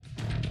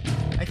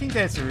think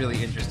that's a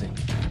really interesting,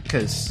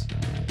 because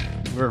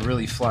we're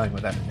really flying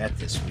without a net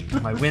this week.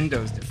 My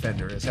Windows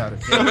Defender is out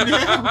of date.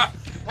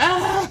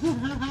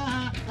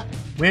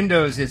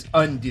 Windows is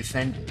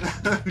undefended.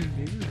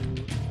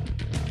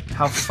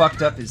 How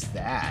fucked up is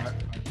that?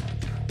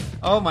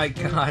 Oh my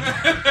god.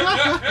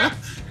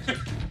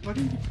 What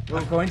are you...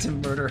 I'm going to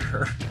murder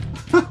her.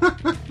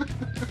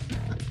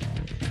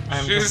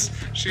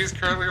 She's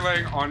currently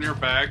laying on your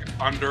bag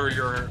under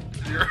your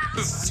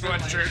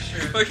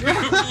sweatshirt, like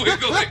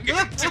wiggling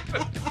into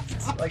it.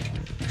 Like,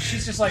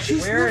 she's just like,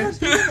 She's where never is...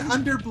 been an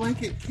under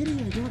blanket kitty.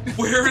 I don't know.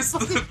 Where is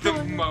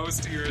the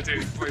most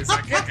irritating place I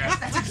can get?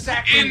 That's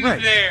exactly In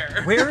right.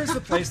 there. Where is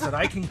the place that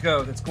I can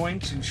go that's going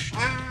to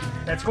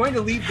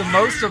leave the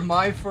most of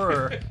my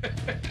fur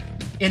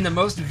in the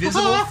most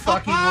visible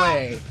fucking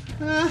way,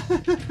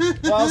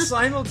 while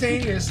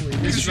simultaneously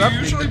She disrupting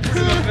usually the...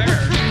 puts it up there.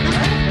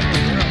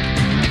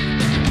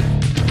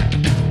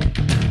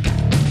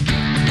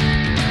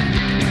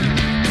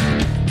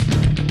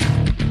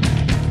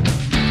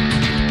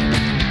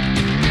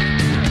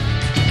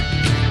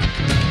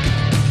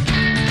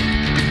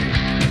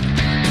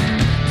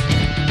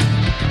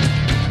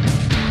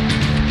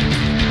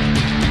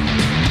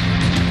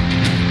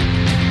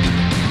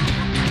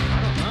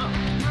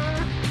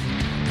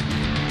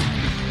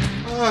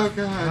 Oh,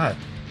 God. God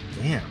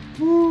damn.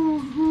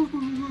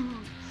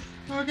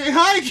 Okay,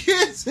 hi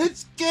kids,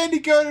 it's Candy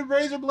Coated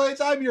Razor Blades.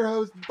 I'm your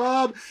host,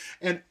 Bob,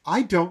 and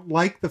I don't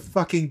like the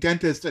fucking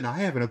dentist, and I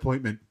have an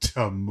appointment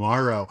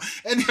tomorrow.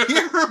 And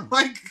here are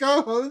my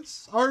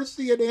co-hosts,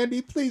 RC and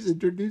Andy. Please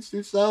introduce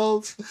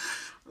yourselves.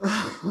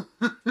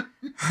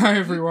 Hi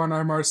everyone,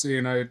 I'm RC,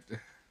 and I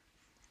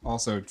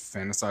also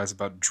fantasize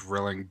about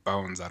drilling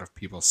bones out of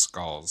people's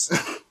skulls.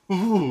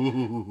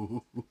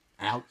 Ooh,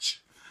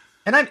 ouch.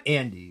 And I'm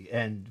Andy,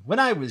 and when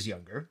I was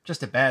younger,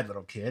 just a bad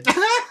little kid,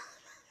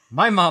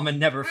 my mama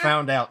never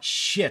found out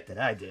shit that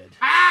I did.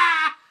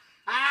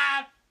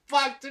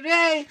 Fuck,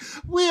 today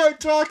we are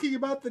talking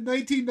about the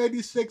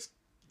 1996,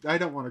 I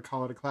don't want to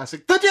call it a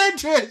classic, The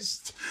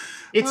Dentist.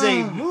 It's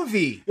a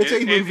movie It's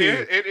a movie.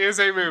 It is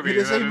a movie. It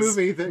is a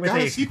movie that with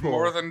got a a sequel.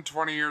 More than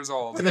 20 years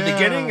old. with a Yeah.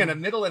 beginning and a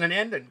middle and an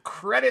end and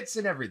credits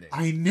and everything.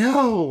 I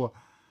know.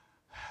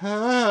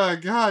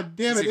 God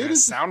damn It's it. even It a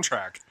is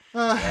soundtrack.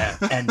 Yeah,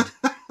 and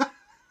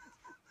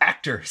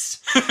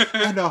actors.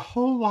 and a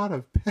whole lot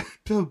of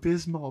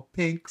Pepto-Bismol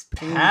pink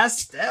paint.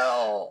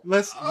 Pastel.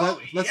 Let's Oh,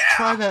 let's yeah.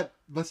 try that.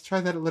 Let's try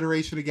that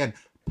alliteration again.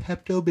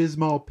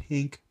 Pepto-Bismol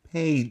pink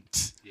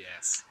paint.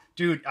 Yes.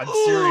 Dude, I'm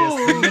serious.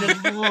 The minute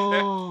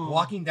Oh.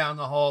 walking down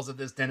the halls of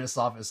this dentist's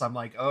office, I'm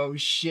like, oh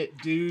shit,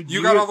 dude.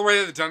 You got all the way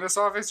to the dentist's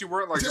office? You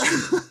weren't like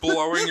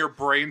blowing your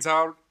brains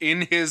out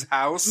in his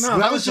house? No, That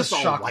that was was just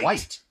just all shock white.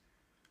 white.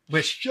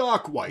 Which,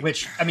 Shock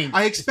white. I mean,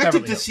 I it's expected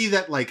Beverly to Hills. see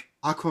that like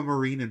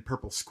aquamarine and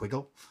purple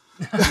squiggle.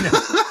 That would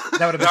have been,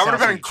 That would have been South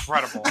Beach.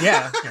 incredible.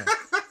 Yeah.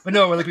 But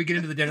no, like we get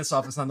into the dentist's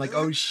office, and I'm like,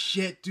 oh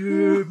shit,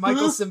 dude,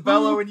 Michael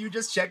Cimbello, and you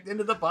just checked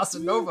into the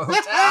Bossa Nova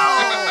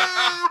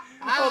Hotel.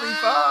 Holy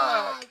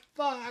fuck.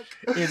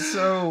 Fuck. It's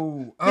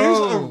so... There's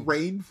a Oh,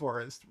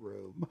 rainforest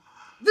room.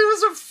 there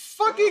was a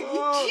fucking...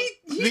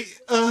 He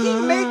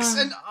The- makes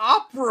an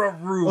opera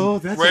room. Oh,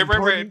 that's Wait.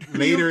 important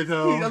later, He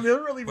though.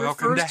 literally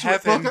Welcome refers to to it...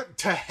 heaven. Welcome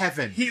to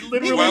heaven. He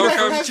literally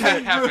Welcome refers to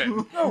to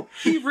heaven. No,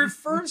 he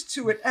refers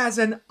to it as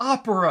an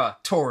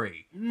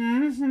opera-tory.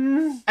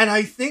 Mm-hmm. And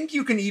I think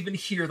you can even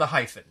hear the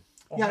hyphen.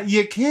 Yeah,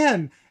 you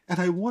can, and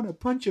I want to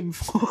punch him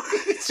for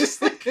it. It's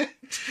just like,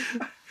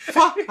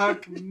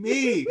 fuck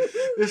me.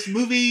 This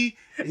movie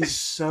is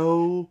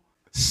so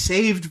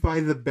Saved by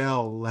the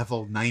Bell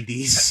level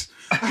 90s.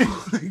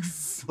 Like,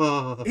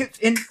 fuck.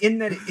 In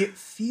that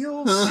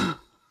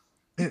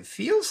it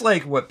feels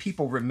like what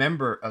people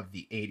remember of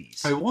the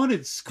 80s. I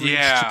wanted Screech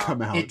Yeah. to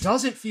come out. It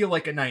doesn't feel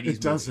like a 90s movie.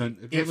 It doesn't.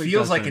 It It really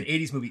feels like doesn't. an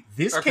 80s movie.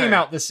 This Okay. came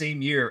out the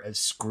same year as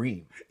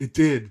Scream. It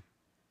did.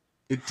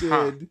 It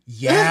Huh. did.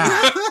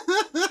 Yeah.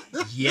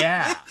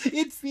 Yeah.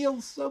 It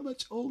feels so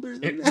much older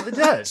than It that. really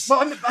does.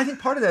 Well, I think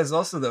part of that is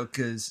also, though,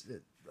 because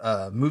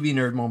movie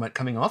nerd moment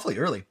coming awfully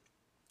early.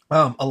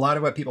 A lot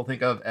of what people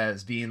think of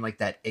as being like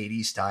that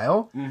 80s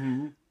style,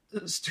 Mm-hmm.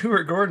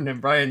 Stuart Gordon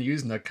and Brian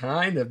Usna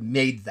kind of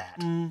made that.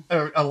 Mm.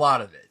 Or a lot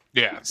of it.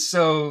 Yeah.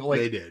 So, like,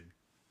 They did.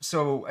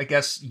 so I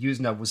guess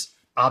Usna was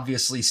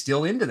obviously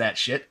still into that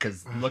shit,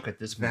 because look at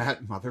this movie.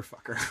 That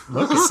motherfucker.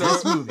 Look at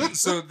this movie.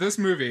 So this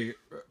movie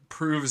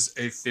proves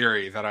a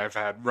theory that I've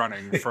had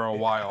running for a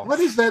while. What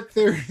is that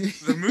theory?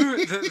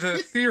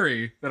 The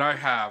theory that I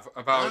have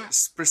about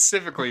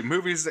specifically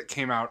movies that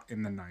came out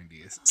in the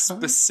 90s,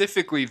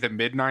 specifically the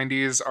mid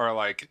 90s, are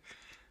like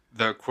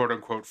the quote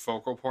unquote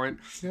focal point,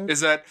 Yep. is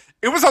that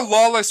it was a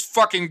lawless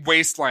fucking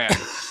wasteland.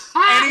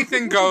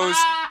 Anything goes,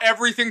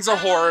 everything's a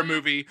horror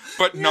movie,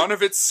 but none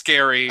of it's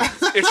scary.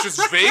 It's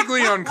just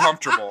vaguely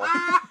uncomfortable.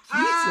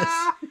 Jesus.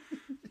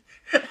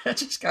 That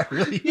just got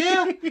really...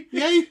 Yeah.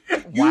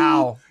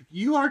 Wow.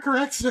 You are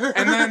correct, sir.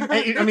 And then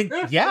I mean,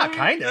 yeah,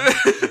 kind of.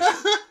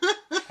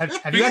 Have you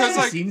Because, actually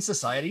like- seen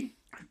Society?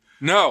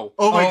 No.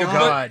 Oh my Oh, god.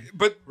 God.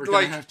 But We're gonna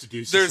like, have to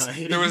do there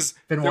Society. was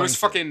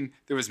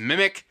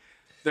Mimic.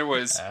 There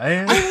was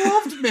I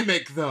loved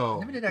Mimic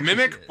though.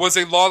 Mimic was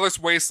a lawless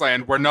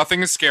wasteland where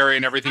nothing is scary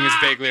and everything is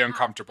vaguely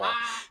uncomfortable.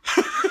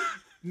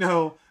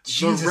 No,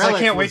 Jesus, The Relic I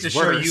can't wait to was show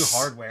worse. you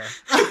Hardware.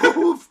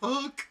 Oh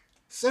fuck!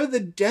 So The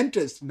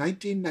Dentist,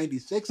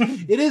 1996.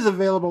 It is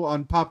available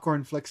on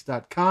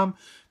popcornflix.com.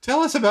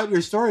 Tell us about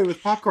your story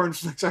with Popcorn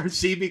Flicks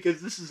RC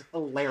because this is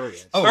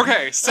hilarious. Oh.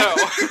 Okay, so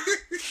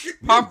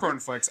Popcorn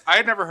Flicks. I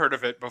had never heard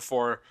of it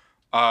before.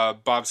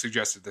 Bob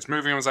suggested this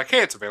movie and was like,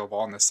 "Hey, it's available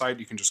on this site.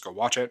 You can just go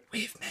watch it."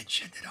 We've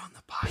mentioned it on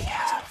the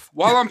podcast before.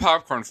 While on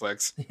Popcorn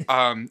Flicks,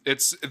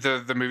 it's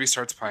the movie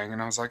starts playing,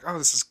 and I was like, "Oh,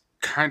 this is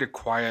kind of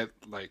quiet."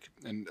 Like,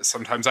 and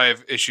sometimes I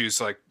have issues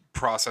like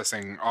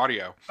processing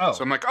audio. Oh.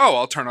 So I'm like, "Oh,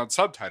 I'll turn on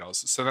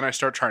subtitles." So then I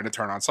start trying to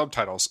turn on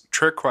subtitles.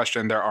 Trick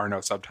question: there are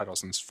no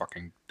subtitles in this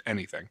fucking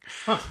anything.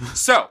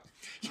 So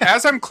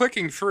as I'm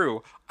clicking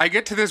through, I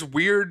get to this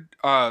weird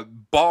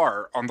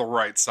bar on the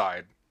right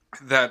side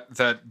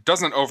that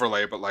doesn't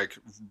overlay but like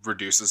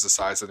reduces the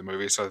size of the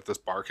movie so that this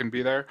bar can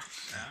be there.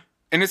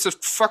 And it's a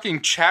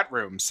fucking chat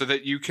room so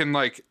that you can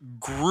like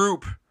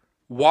group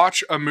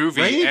watch a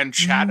movie Right? and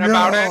chat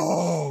about it.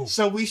 Oh,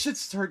 So we should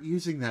start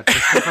using that for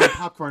stuff on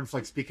Popcorn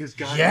Flicks because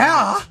God,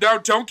 yeah. Now,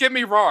 don't get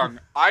me wrong.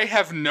 I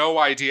have no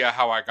idea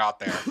how I got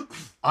there.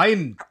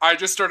 I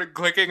just started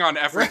clicking on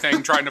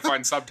everything trying to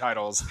find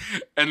subtitles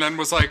and then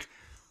was like,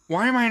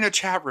 why am I in a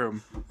chat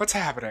room? What's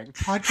happening?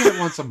 Podcat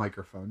wants a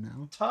microphone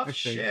now. I Tough think.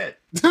 shit.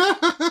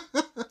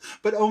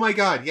 But oh my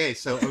god, yay!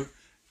 So,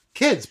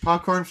 kids,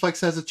 Popcorn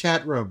Flicks has a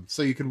chat room,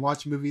 so you can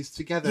watch movies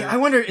together. Yeah, I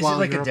wonder, is it while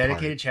like you're a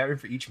dedicated apart. chat room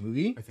for each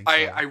movie? I think so.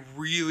 I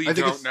really I think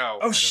don't it's- know.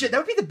 Oh shit, that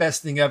would be the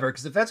best thing ever.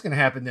 Because if that's gonna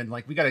happen, then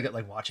like we gotta get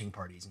like watching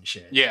parties and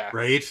shit. Yeah.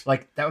 Right?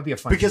 like that would be a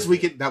fun. Because thing we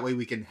to do. can that way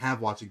we can have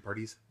watching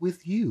parties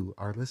with you,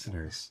 our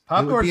listeners. it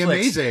Popcorn would be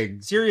Flicks.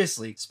 amazing.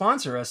 Seriously,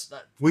 sponsor us.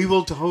 We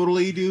will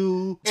totally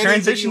do anything you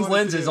Transitions want us to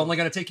lenses do. only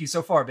gonna take you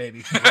so far,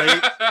 baby.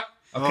 Right?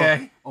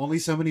 Okay. Oh, only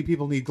so many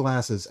people need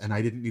glasses, and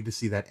I didn't need to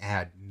see that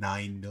ad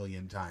 9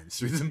 million times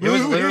through the movie. It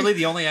was literally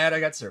the only ad I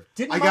got served.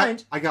 Didn't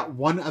mind. I got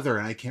one other,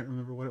 and I can't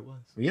remember what it was.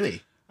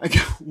 Really? I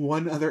got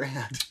one other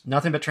ad.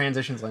 Nothing but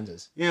transitions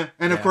lenses. Yeah,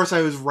 and of Yeah. course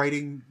I was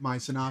writing my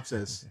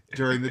synopsis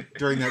during that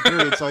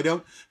period, so I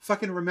don't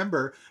fucking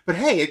remember. But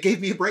hey, it gave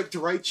me a break to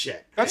write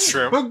shit. That's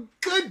true. Well,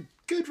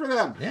 good for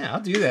them. Yeah, I'll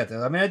do that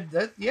though. I mean,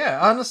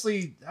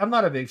 honestly, I'm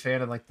not a big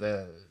fan of like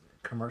the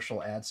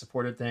commercial ad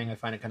supported thing. I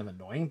find it kind of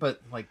annoying, but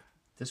like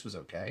this was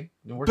okay.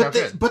 It worked out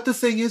good. But the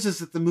thing is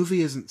that the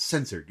movie isn't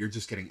censored. You're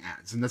just getting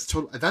ads, and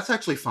that's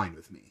actually fine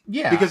with me.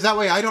 Yeah. because that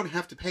way I don't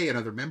have to pay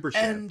another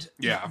membership. And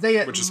Yeah, they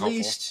at which is helpful.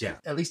 least, Yeah.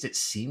 at least it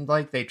seemed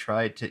like they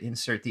tried to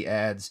insert the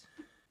ads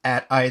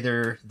at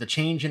either the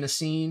change in a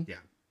scene, Yeah.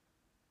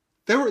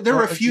 There were a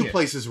Well, few yeah.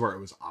 places where it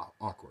was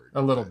awkward.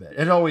 a little bit.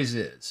 It always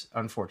is,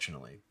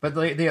 unfortunately. But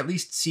they at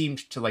least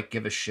seemed to like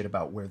give a shit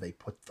about where they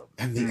put them.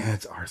 And the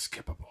ads are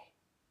skippable.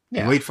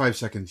 Yeah. You wait 5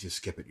 seconds, you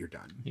skip it, you're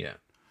done. Yeah.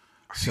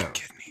 So,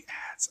 Give me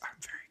ads. I'm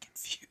very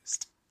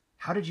confused.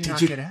 How did you did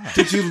not you get ads?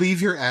 did you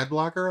leave your ad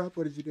blocker up?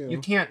 What did you do? You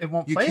can't. It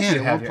won't You play. can't. If you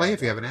It have won't your play ad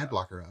if you have an blocker ad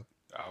blocker up.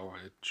 Oh,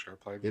 it sure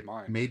played It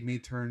mine. made me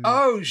turn.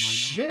 Oh mine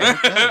shit!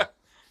 off. Okay.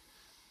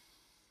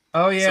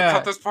 Oh So yeah.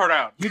 cut this part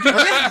out.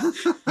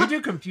 You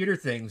do computer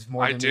things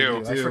more I than do.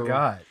 we do. I Do.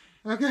 forgot.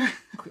 Okay.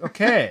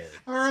 Okay.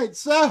 All right.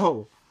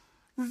 So.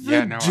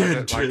 Yeah, no, I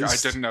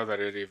Dentist. didn't know that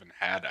it even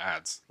had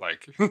ads.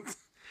 Like,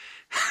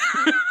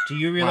 Do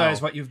you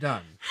realize Wow. what you've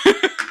done?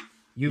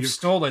 You've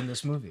stolen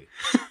this movie.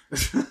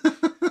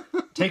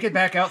 Take it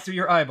back out through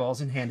your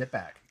eyeballs and hand it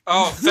back.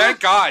 oh, thank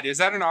God. Is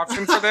that an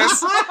option for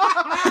this?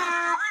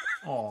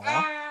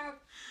 Aw.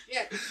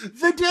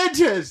 The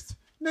Dentist,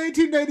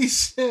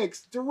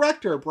 1996.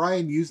 Director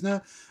Brian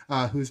Usna,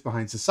 who's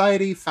behind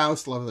Society,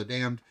 Faust, Love of the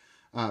Damned,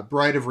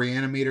 Bride of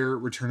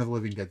Reanimator, Return of the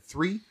Living Dead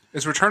 3.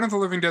 Is Return of the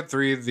Living Dead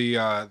 3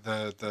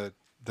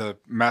 the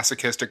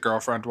masochistic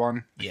girlfriend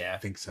one? Yeah. I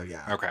think so.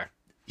 Yeah. Okay.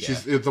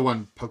 She's the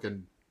one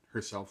poking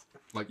herself,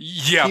 like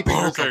Yeah, keeping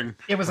herself- poking.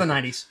 It was the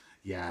 90s.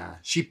 Yeah,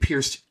 she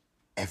pierced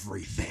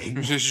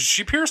everything.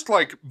 She pierced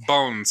like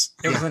bones.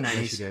 It was the Yeah,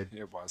 90s. she did.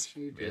 It was.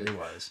 She It did. really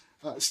was.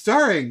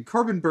 Starring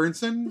Corbin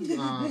Burnson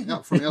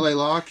from LA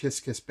Law, Kiss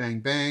Kiss Bang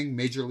Bang,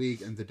 Major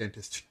League, and The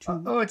Dentist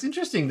 2. Oh, it's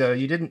interesting though.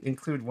 You didn't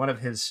include one of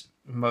his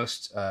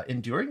most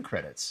enduring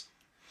credits.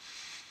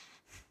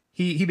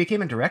 He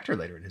became a director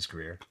later in his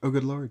career. Oh,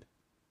 good lord.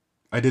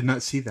 I did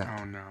not see that.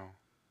 Oh no.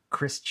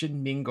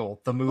 Christian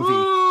Mingle, the movie.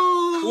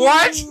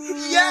 What?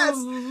 Yes,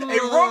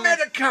 a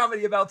romantic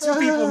comedy about two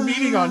people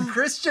meeting on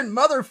Christian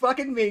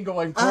motherfucking Mingle,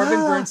 and Corbin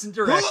Burnson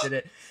directed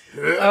it.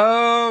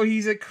 Oh,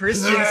 he's a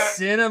Christian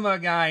cinema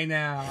guy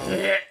now.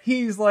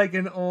 He's like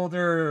an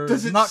older,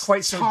 Does it not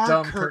quite so star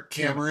dumb Kirk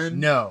Cameron?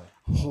 No,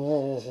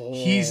 Oh.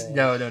 he's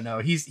no.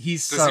 He's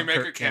Does he make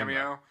Kirk a cameo?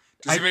 Cameron.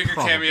 Does he make a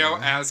Probably. cameo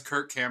as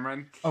Kirk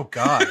Cameron? Oh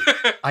God,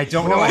 I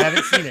don't know. I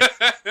haven't seen it.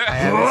 I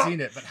haven't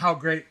seen it, but how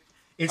great!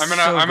 It's I'm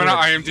gonna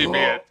good.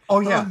 IMDb it Oh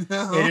yeah, Oh,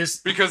 no. it is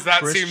because that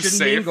Christian seems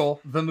safe.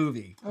 Mingle, the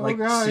movie. Oh, like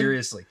God.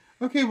 seriously,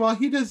 Okay, well,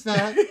 he does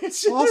that.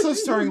 It's- Also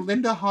starring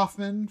Linda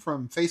Hoffman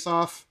from Face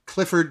Off,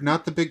 Clifford,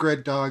 not the big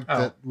red dog, Oh.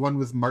 that one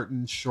with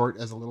Martin Short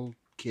as a little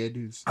kid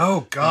who's...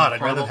 Oh God, I'd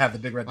Horrible. rather have the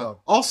big red dog.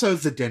 Also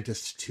The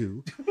Dentist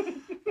 2.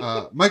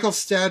 Michael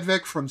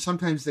Stadvik from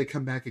Sometimes They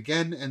Come Back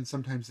Again and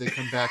Sometimes They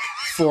Come Back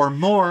for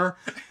More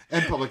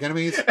and Public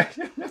Enemies. I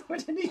don't know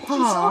what any of these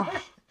Huh. are.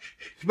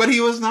 But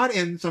he was not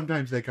in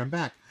Sometimes They Come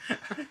Back.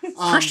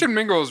 Christian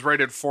Mingle is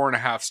rated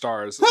 4.5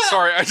 stars.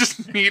 Sorry, I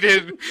just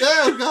needed.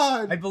 Oh,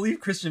 God. I believe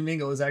Christian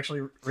Mingle is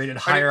actually rated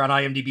higher on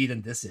IMDb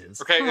than this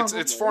is. Okay, it's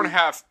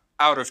 4.5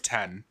 out of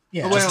 10.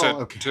 Yeah. Well, Just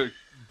okay. to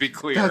be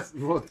clear. That's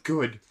well,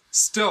 good.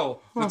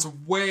 Still, that's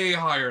way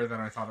higher than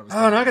I thought it was.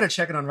 Oh, now I gotta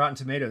check it on Rotten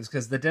Tomatoes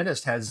because The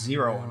Dentist has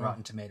 0 on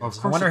Rotten Tomatoes.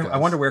 Of course it does. I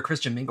wonder where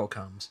Christian Mingle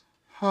comes.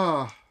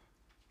 Huh.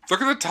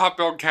 Look at the top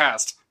billed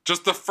cast.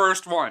 Just the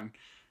first one.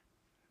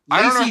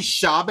 I don't know. Lacey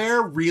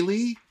Chabert,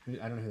 really?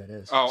 I don't know who that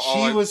is. Oh,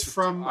 She was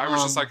from, I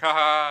was just like,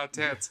 haha,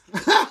 tits.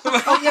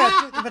 Oh,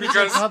 yeah, but it's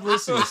Because- like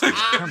publicity.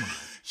 Come on.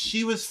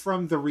 She was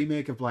from the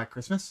remake of Black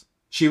Christmas.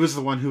 She was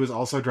the one who was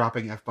also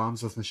dropping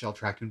F-bombs with Michelle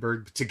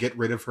Trachtenberg to get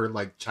rid of her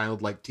like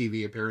childlike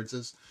TV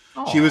appearances.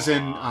 She was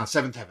in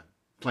Seventh Heaven,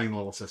 playing the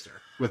little sister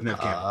with Nev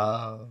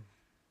Campbell.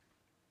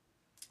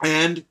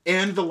 And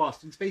the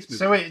Lost in Space movie.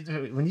 So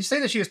wait, when you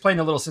say that she was playing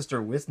a little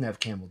sister with Nev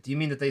Campbell, do you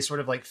mean that they sort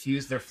of like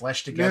fused their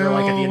flesh together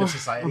like at the end of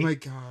Society? Oh my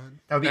God.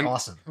 That would be And-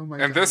 awesome. Oh my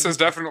And God. this is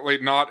definitely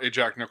not a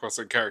Jack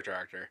Nicholson character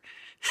actor.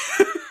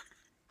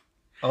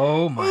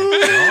 Oh my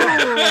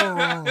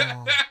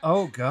god.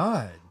 Oh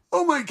god.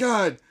 Oh my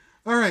God.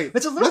 All right.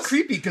 It's a little Let's-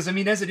 creepy because I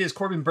mean, as it is,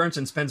 Corbin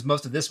Burnson spends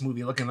most of this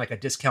movie looking like a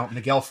discount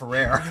Miguel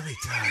Ferrer. He really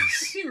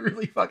does. He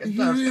really fucking He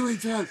does. really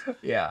does.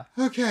 Yeah.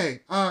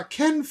 Okay,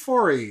 Ken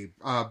Foree,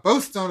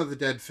 both Dawn of the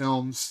Dead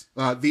films,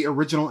 the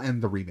original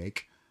and the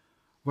remake.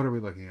 What are we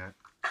looking at?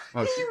 Oh,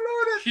 wrote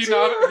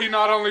it. He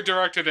not only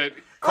directed it.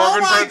 oh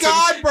Corbin my Burnson.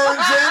 God,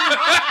 Burnson!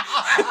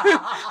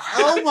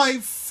 Oh my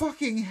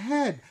fucking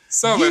head!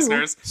 So, You,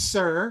 listeners,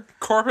 sir,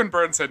 Corbin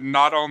Burnson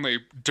not only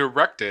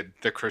directed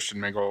the Christian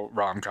Mingle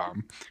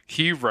rom-com,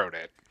 he wrote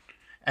it.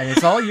 And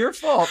it's all your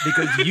fault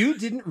because you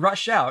didn't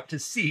rush out to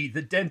see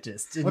The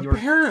Dentist in your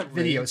Apparently.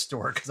 video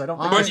store because I don't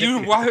think But But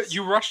they did.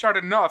 you rushed out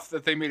enough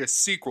that they made a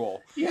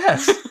sequel.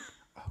 Yes.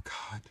 oh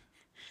God,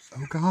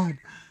 oh God.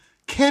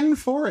 Ken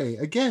Foree,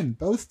 again,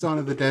 both Dawn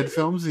of the Dead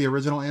films, the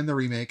original and the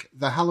remake,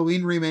 the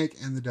Halloween remake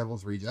and the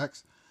Devil's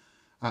Rejects.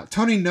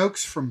 Tony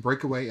Noakes from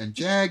Breakaway and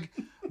Jag,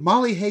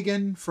 Molly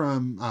Hagan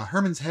from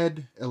Herman's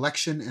Head,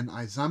 Election, and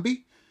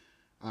iZombie,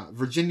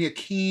 Virginia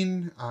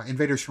Keene,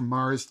 Invaders from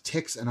Mars,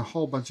 Ticks, and a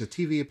whole bunch of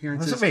TV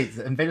appearances. Wait,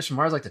 the Invaders from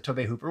Mars, like the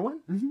Tobey Hooper one?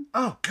 Mhm.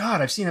 Oh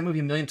God, I've seen that movie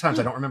a million times.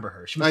 I don't remember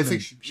her. She must I have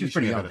think been, she was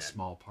pretty have young. had a Then.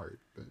 small part,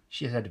 but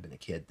She had to have been a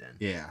kid then.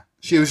 yeah,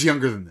 she was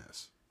younger than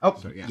this. Oh,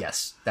 So, yeah.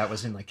 yes, that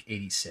was in like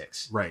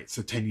 '86. Right,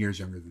 so 10 years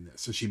younger than this.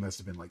 So she must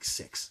have been like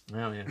 6.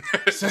 Well, yeah.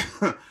 So,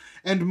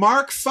 and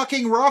Mark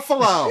fucking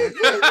Ruffalo.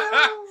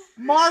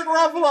 Mark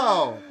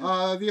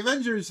Ruffalo. The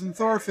Avengers and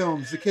Thor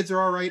films. The Kids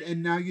Are All Right,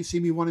 and Now You See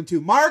Me 1 and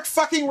 2. Mark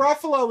fucking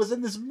Ruffalo was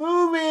in this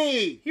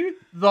movie.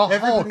 The Hulk.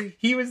 Everybody-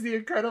 He was the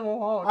Incredible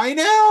Hulk. I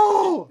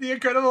know. The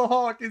Incredible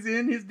Hulk is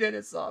in his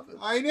dentist's office.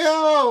 I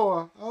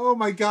know. Oh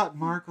my God,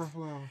 Mark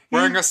Ruffalo.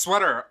 Wearing a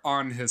sweater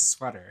on his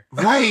sweater.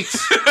 Right.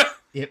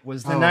 It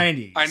was the Oh.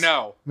 '90s. I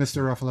know.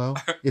 Mr. Ruffalo,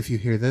 if you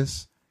hear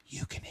this,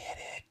 you can hit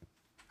it.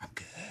 I'm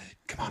good.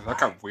 Come on. That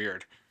got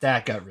weird.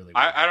 That got really weird.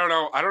 I don't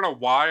know. I don't know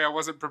why I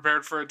wasn't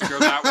prepared for it to go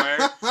that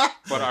way,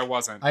 but I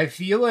wasn't. I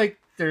feel like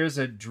there's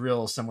a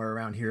drill somewhere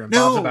around here, and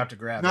No, Bob's about to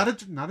grab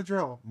it. not a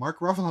drill. Mark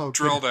Ruffalo.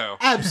 could- Dildo.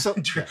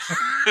 Absolutely. Drill.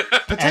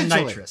 Potentially. And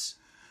nitrous.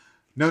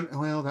 No,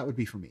 well, that would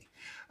be for me.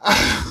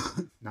 Not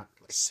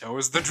really. So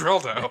is the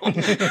dildo.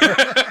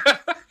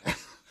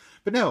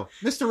 But no,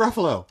 Mr.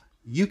 Ruffalo,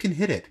 you can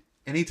hit it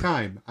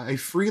anytime. I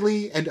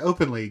freely and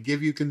openly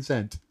give you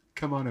consent.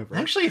 Come on over.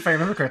 Actually, if I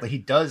remember correctly, he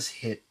does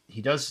hit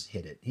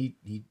it.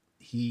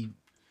 He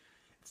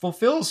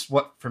fulfills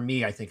what for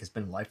me I think has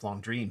been a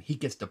lifelong dream. He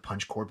gets to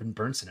punch Corbin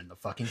Burnson in the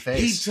fucking he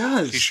face.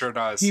 does. He sure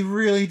does. He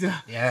really does.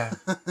 Yeah.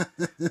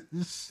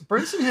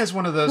 Burnson has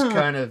one of those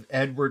kind of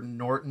Edward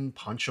Norton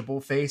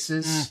punchable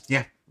faces.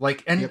 Yeah.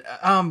 Like and Yep.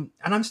 and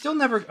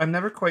I'm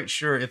never quite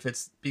sure if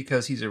it's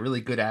because he's a really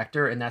good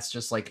actor and that's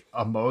just like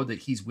a mode that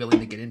he's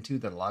willing to get into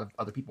that a lot of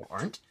other people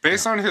aren't.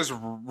 Based on his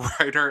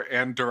writer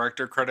and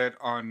director credit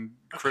on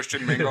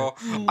Christian Mingle,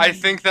 I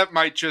think that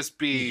might just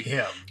be.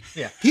 Him.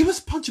 Yeah. He was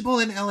punchable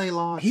in LA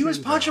Law. He was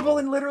too, punchable though.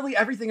 in literally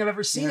everything I've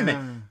ever seen him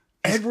in.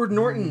 Yeah. Edward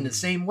Norton the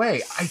same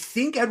way. I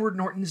think Edward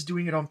Norton is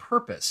doing it on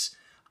purpose.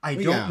 I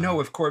don't Yeah.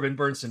 know if Corbin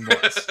Burnson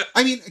was.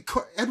 I mean,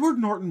 Edward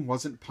Norton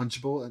wasn't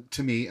punchable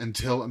to me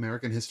until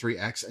American History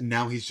X, and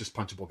now he's just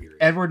punchable, period.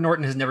 Edward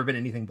Norton has never been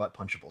anything but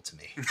punchable to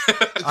me.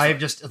 I've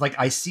just like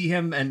I see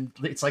him and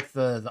it's like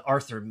the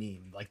Arthur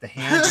meme, like the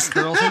hand just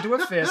curls into a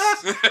fist,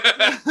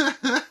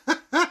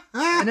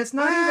 and it's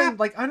not even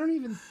like I don't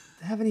even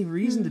have any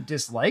reason to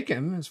dislike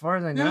him. As far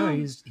as I know, No.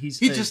 he's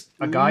He a, just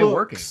a guy looks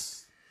working.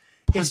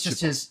 It's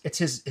just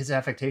his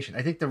affectation.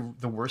 I think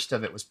the worst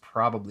of it was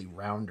probably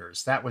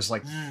Rounders. That was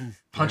like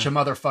punch a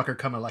motherfucker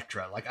come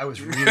Electra. Like I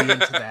was really into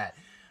that.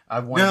 I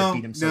wanted to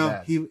beat him so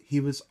bad. He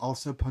was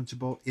also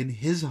punchable in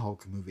his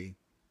Hulk movie.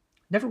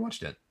 Never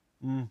watched it.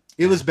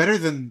 It was better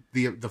than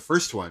the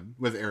first one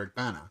with Eric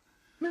Bana,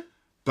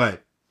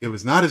 but it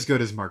was not as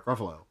good as Mark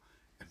Ruffalo.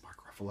 And Mark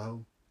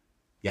Ruffalo,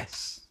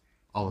 yes,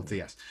 all of the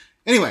yes.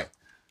 Anyway,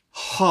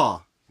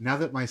 now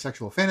that my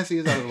sexual fantasy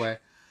is out of the way,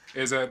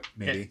 Is it?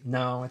 maybe.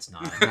 No, it's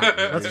not. Not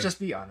really. Let's just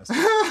be honest.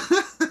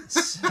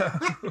 So,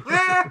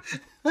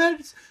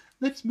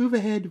 Let's move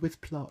ahead with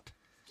plot.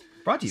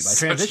 brought to you by Such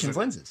Transitions a-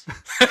 Lenses.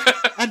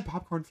 And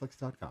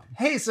popcornflix.com.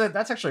 Hey, so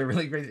that's actually a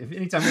really great. If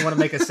anytime we want to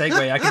make a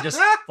segue, I can just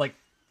like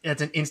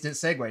it's an instant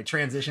segue.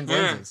 Transitions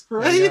Lenses.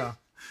 There you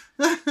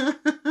go.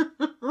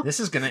 This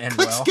is gonna end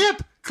Click well.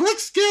 skip! Click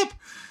skip!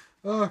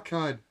 Oh,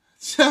 God.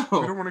 So.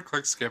 We don't want to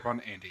click skip on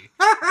Andy.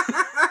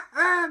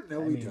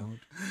 No, we mean- don't.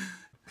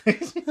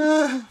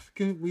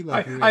 Good, we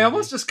love you. I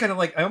almost just kind of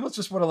like I almost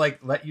just want to like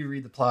let you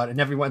read the plot, and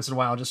every once in a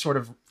while just sort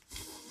of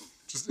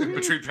Just in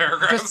between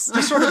paragraphs.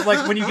 just sort of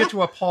like when you get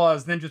to a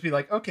pause, then just be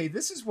like, okay,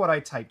 this is what I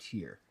typed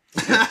here,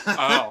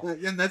 Oh.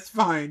 And that's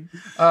fine.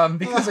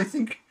 because I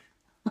think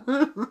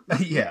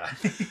yeah,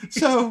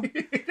 So.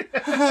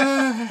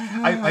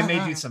 I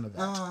may do some of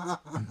that.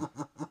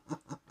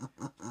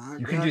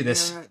 You can do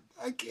this.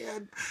 I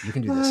can't. You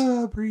can do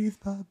this. Breathe,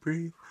 Bob,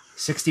 breathe.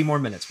 60 more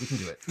minutes. We can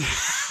do it.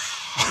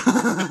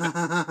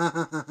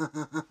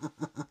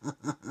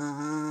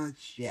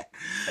 Shit.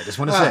 I just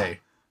want to say,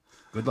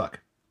 good luck.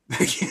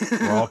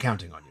 We're all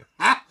counting on you.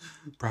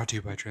 Brought to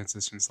you by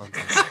Transitions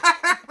Lenses.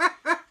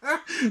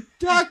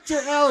 Dr.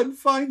 Alan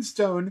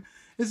Feinstone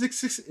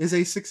is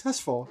a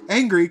successful,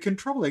 angry,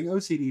 controlling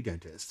OCD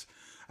dentist.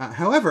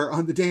 However,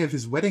 on the day of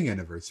his wedding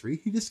anniversary,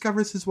 he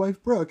discovers his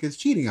wife Brooke is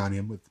cheating on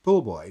him with the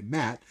pool boy,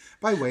 Matt,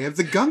 by way of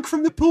the gunk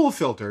from the pool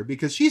filter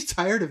because she's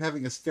tired of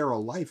having a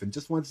sterile life and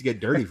just wants to get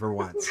dirty for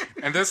once.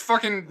 And this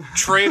fucking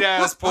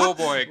trade-ass pool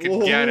boy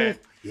could get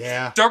it.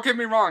 Yeah. Don't get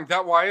me wrong,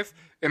 that wife,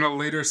 in a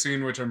later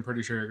scene, which I'm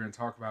pretty sure you're going to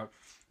talk about,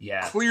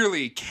 Yeah.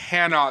 clearly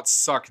cannot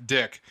suck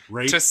dick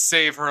Right. to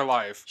save her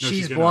life. No, she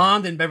She's did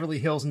blonde in Beverly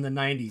Hills in the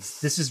 90s.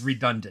 This is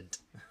redundant.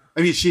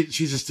 I mean, she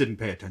just didn't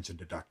pay attention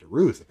to Dr.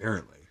 Ruth,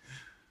 apparently.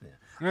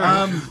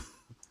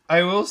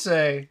 I will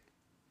say,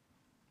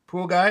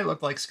 pool guy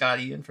looked like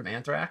Scott Ian from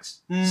Anthrax,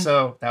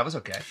 so that was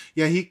okay.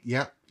 Yeah,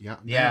 Yeah,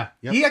 Yep. he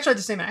actually had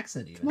the same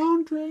accent even. Come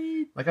on,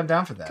 Drake. Like I'm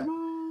down for that.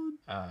 Come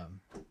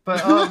on.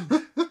 But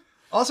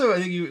also,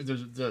 I think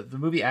the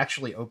movie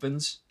actually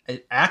opens.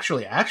 It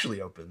actually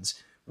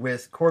opens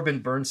with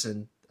Corbin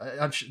Burnson.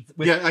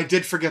 Yeah, I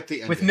did forget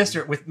the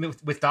ending.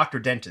 with Dr.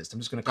 Dentist. I'm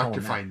just going to call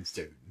Dr. him that.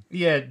 Feinstein.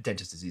 Yeah,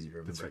 Dentist is easier to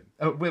remember.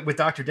 That's right. With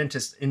Dr.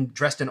 Dentist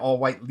dressed in all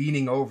white,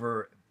 leaning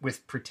over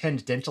with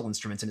pretend dental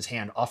instruments in his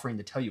hand, offering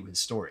to tell you his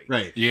story.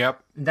 Right.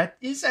 Yep. And that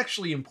is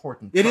actually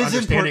important It for is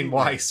understanding important,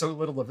 why right. so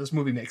little of this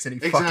movie makes any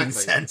Exactly. fucking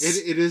sense.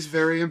 It is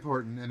very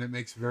important, and it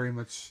makes very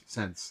much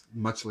sense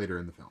much later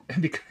in the film.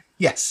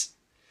 Yes.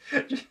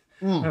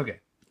 Okay.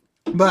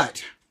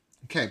 But,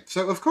 okay,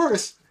 so of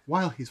course,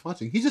 while he's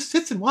watching, he just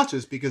sits and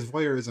watches because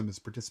voyeurism is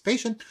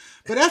participation.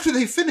 But after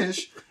they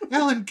finish,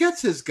 Alan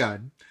gets his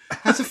gun,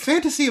 has a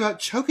fantasy about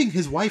choking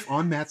his wife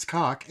on Matt's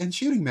cock and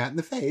shooting Matt in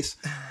the face,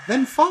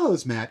 then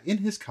follows Matt in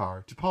his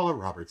car to Paula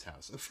Roberts'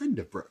 house, a friend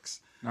of Brooks.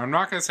 Now, I'm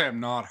not going to say I'm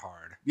not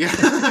hard. Yeah.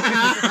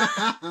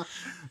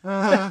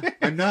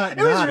 I'm not.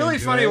 It was not really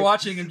into funny it.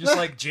 watching him just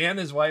like jam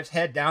his wife's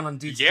head down on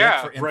dude's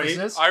Yeah, dick for right.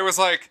 emphasis. I was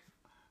like,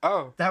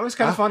 oh. That was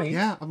kind of funny.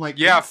 Yeah, I'm like,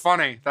 Yeah,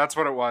 funny. That's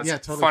what it was. Yeah,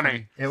 totally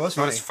funny. It was It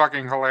funny. was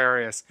fucking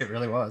hilarious. It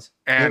really was.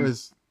 It And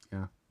was.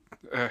 Yeah.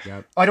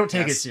 Yeah. I don't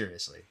take Yes. it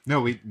seriously.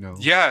 No.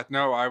 yeah,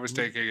 no, I was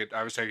taking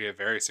it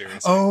very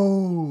seriously.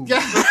 Oh.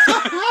 Yeah.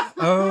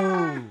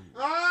 Oh.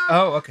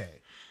 Oh, okay.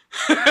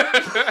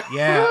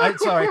 Yeah,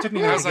 sorry, it took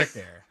me a I minute was to like-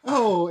 get there.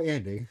 Oh,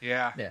 Andy.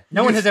 Yeah. Yeah.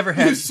 No one has ever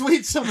had You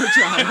sweet summer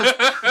child.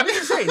 Let me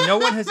just say, no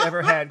one has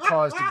ever had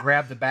cause to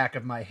grab the back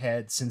of my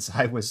head since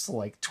I was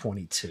like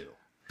 22.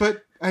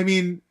 But I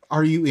mean,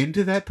 are you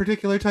into that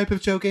particular type of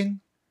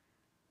choking?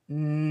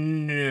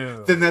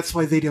 No. Then that's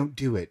why they don't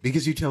do it,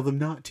 because you tell them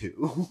not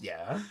to.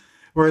 Yeah.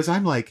 Whereas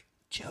I'm like,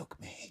 choke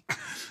me.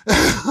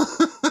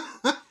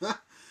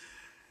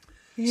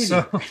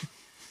 So,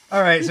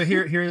 all right. So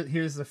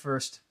here's the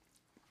first.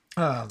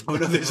 Oh no,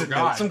 there's a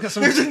God. note.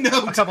 Some There's a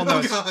note. a couple Oh,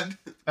 notes. God.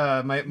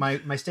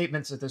 My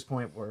statements at this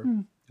point were,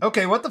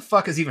 okay, what the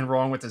fuck is even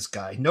wrong with this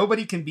guy?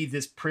 Nobody can be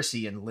this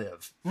prissy and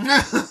live.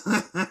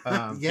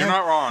 Yeah. You're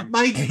not wrong.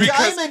 My Because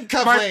diamond my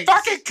cufflinks.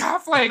 fucking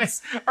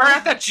cufflinks are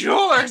at the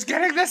jeweler's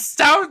getting the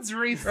stones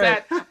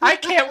reset. I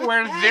can't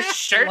wear this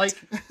shirt. Like,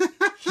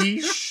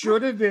 he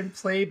should have been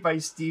played by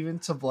Steven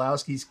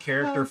Tobolowsky's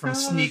character from God.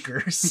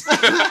 Sneakers.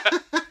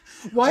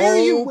 Why are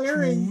you Oh,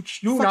 wearing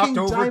Pooch, you fucking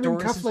knocked over diamond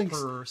Doris's cufflinks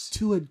purse.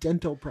 to a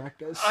dental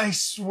practice? I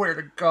swear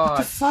to What God.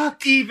 the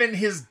fuck? Even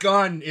his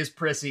gun is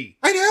prissy.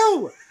 I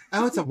know.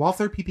 Oh, it's a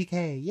Walther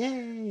PPK.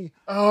 Yay.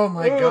 Oh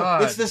my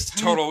god. It's this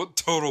tiny...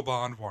 Total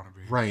Bond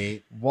wannabe.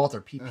 Right.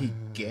 Walter PP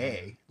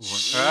Gay.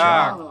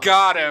 Ah,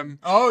 got him.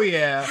 Oh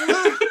yeah.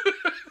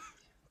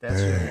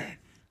 That's right.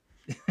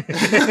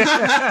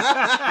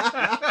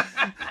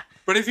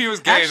 But if he was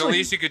gay, the Actually-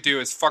 least you could do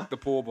is fuck the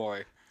pool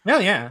boy.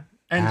 Well, yeah.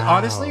 And Ouch.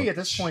 honestly, at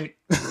this point,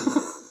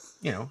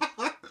 you know,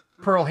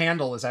 Pearl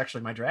Handle is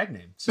actually my drag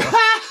name. So.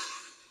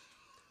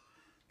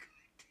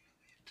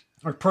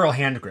 Or Pearl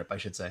Hand Grip, I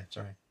should say.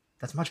 Sorry.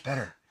 That's much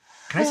better.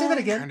 Can I say that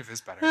again? Kind of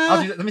is better.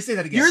 I'll do that. Let me say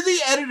that again. You're the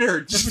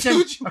editor. Just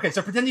pretend, okay,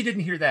 so pretend you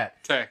didn't hear that.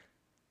 Okay.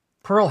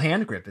 Pearl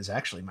Hand Grip is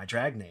actually my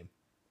drag name.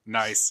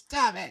 Nice.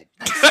 Stop it.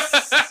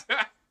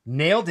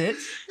 Nailed it.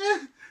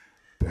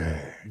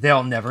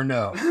 They'll never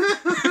know.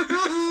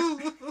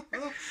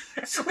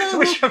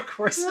 Which, of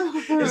course,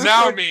 is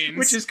Now code- means-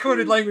 which is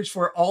coded language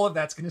for all of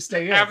that's going to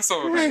stay in.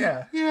 Absolutely.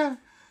 Yeah. Yeah.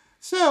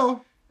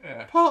 So,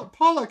 Yeah.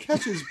 Paula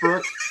catches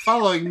Brooke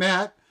following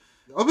Matt,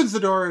 opens the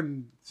door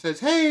and says,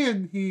 hey,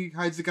 and he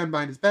hides the gun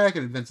behind his back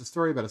and invents a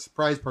story about a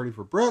surprise party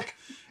for Brooke,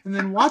 and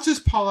then watches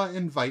Paula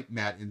invite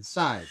Matt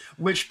inside.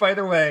 Which, by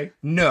the way,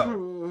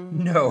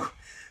 no.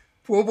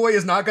 Pool Boy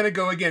is not going to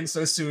go again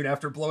so soon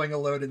after blowing a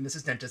load in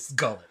Mrs. Dentist's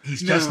gullet.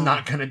 He's just No.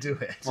 not going to do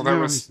it. Well, that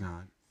No, was- he's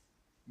not.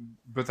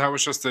 But that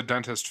was just a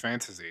dentist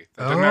fantasy.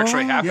 That didn't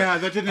actually happen. Yeah,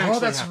 that didn't actually Oh,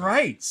 that's happen.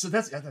 right. So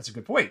that's a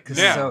good point. 'Cause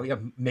Yeah.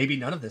 So maybe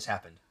none of this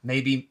happened.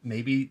 Maybe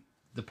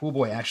the Pool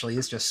Boy actually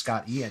is just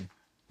Scott Ian.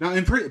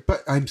 No,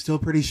 but I'm still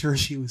pretty sure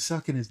she was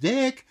sucking his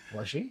dick.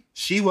 Was she?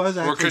 She was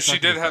actually Well, because she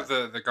sucking did his have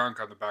dick. the gunk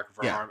on the back of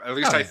her Yeah. arm. At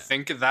least Oh, I yeah.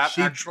 think that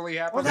She- actually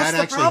Well, happened. that's That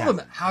the actually problem.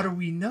 happened. How do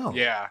we know?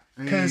 Yeah.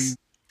 Because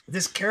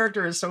this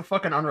character is so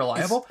fucking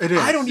unreliable. It is.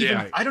 I don't even.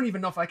 Yeah. I don't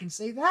even know if I can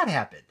say that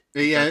happened.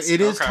 Yeah, That's-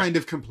 it is okay. kind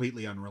of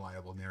completely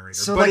unreliable narrator,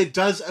 So, but like- it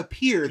does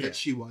appear Yeah. that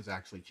she was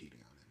actually cheating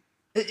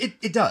on him.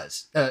 It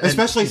does. And,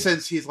 Especially you know,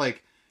 since he's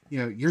like,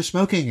 you're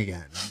smoking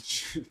again.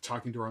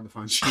 Talking to her on the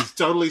phone, she's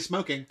totally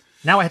smoking.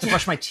 now I have to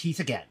brush my teeth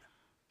again.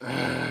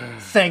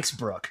 Thanks,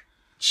 Brooke.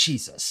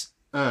 Jesus.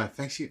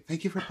 Thank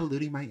you for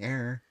polluting my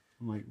air.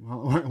 I'm like,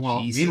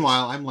 well. Jesus.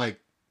 Meanwhile, I'm like,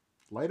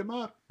 light him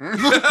up.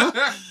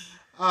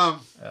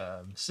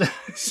 So,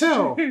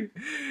 So,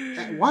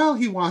 while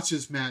he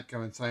watches Matt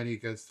go inside, he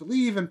goes to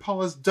leave, and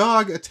Paula's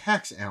dog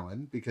attacks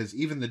Alan because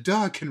even the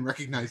dog can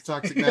recognize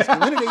toxic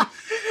masculinity,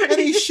 and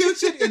he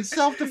shoots it in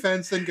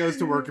self-defense, then goes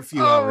to work a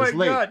few hours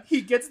late. God,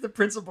 he gets the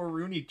Principal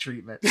Rooney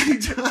treatment He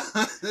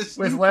does.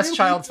 with He less really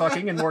child does.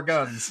 fucking and more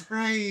guns.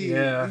 Right.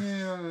 Yeah.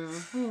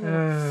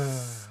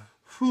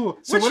 Whew.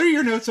 So, what are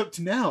your notes up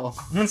to now?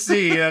 Let's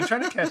see. I'm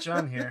trying to catch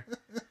on here.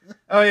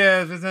 Oh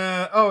yeah.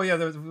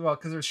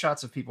 Because there's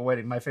shots of people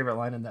waiting. My favorite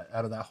line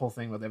out of that whole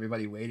thing with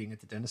everybody waiting at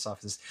the dentist's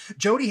office is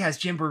Jody has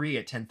Gymboree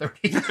at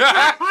 10:30.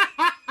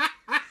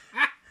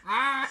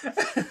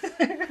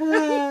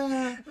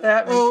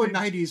 That Oh,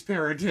 makes me- 90s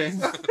parenting.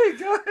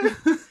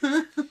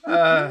 Oh my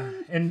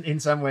god. In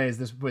some ways,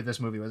 this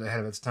movie was ahead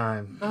of its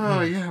time.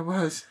 Oh, yeah, it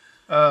was.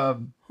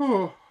 Um,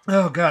 Oh.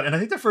 oh god, and I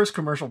think the first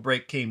commercial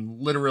break came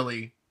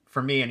literally,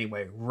 for me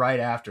anyway, right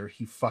after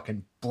he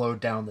fucking blowed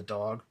down the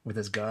dog with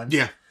his gun.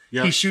 Yeah.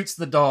 Yeah. He shoots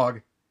the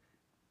dog.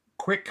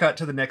 Quick cut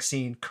to the next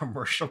scene,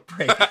 commercial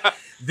break.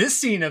 This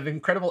scene of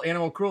incredible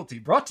animal cruelty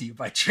brought to you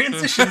by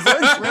Transitions.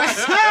 I'm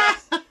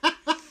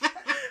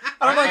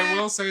like, I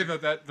will say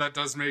that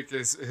does make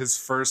his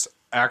first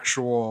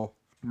actual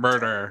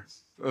murder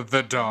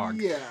the dog.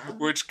 Yeah.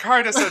 Which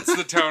kind of sets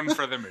the tone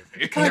for the movie.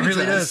 it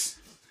really does.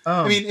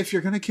 I mean, if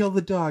you're going to kill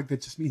the dog,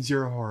 that just means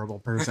you're a horrible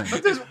person.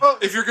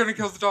 If you're gonna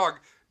kill the dog,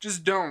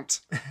 just don't.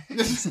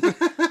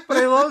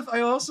 But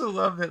I also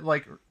love that,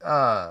 like,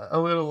 a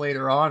little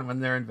later on when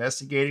they're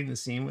investigating the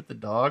scene with the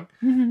dog,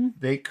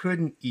 they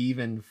couldn't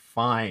even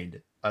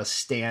find a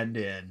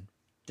stand-in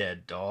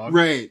dead dog.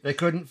 Right. They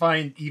couldn't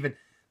find even.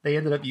 They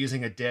ended up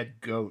using a dead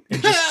goat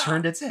and just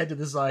turned its head to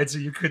the side so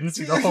you couldn't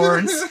see the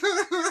horns.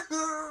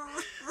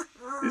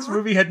 This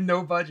movie had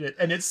no budget,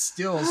 and it's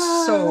still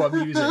so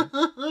amusing.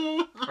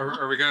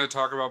 Are we gonna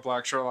talk about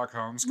Black Sherlock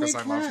Holmes? Because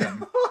I love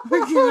him.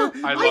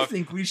 I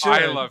think we should.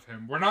 I love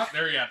him. We're not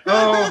there yet.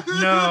 Oh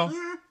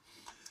no,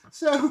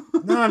 So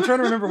no! I'm trying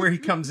to remember where he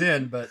comes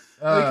in, but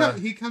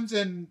he comes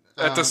in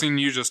At the scene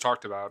you just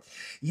talked about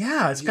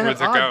yeah, it's kind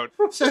with of the odd.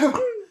 goat.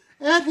 So,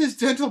 at his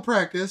dental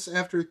practice,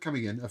 after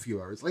coming in a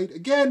few hours late,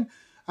 again,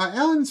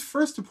 Alan's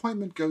first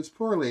appointment goes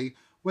poorly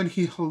when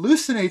he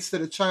hallucinates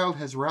that a child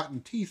has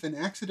rotten teeth and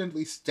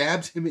accidentally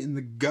stabs him in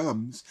the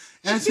gums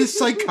as his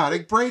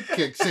psychotic break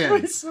kicks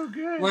in. It's so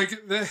good.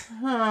 Like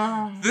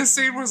this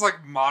scene was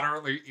like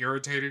moderately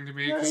irritating to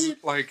me because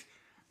like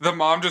the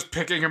mom just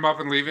picking him up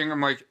and leaving.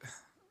 I'm like,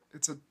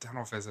 it's a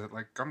dental visit.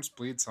 Like gums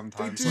bleed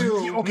sometimes. They do.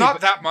 Like, Okay, not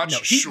but- that much. No,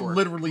 he sure,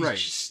 literally Right.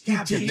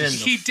 stabbed him in the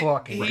he did.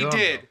 fucking He gum.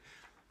 did.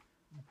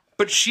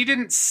 But she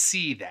didn't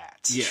see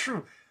that. Yeah.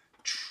 True.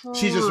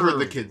 She just heard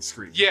the kid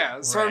scream.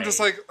 Yeah. So I'm just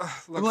Right. like, ugh,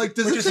 look, I'm like,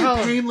 does Which it is say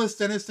how- painless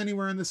dentist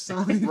anywhere in the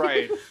sign?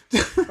 right.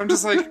 I'm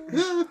just like,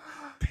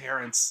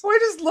 parents. Well, I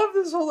just love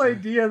this whole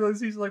idea that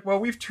he's like, well,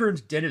 we've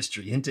turned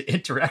dentistry into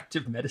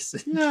interactive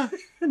medicine. Yeah.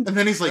 And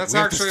then he's like, That's we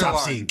have to actually a stop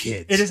line. seeing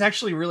kids. It is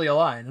actually really a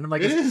line. And I'm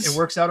like, It is. it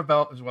works out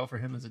about as well for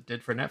him as it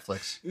did for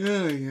Netflix.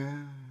 Yeah, yeah.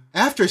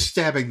 After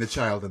stabbing the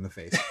child in the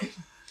face.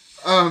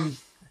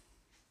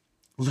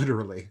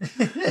 Literally.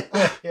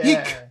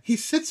 He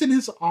sits in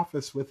his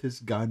office with his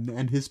gun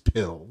and his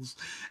pills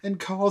and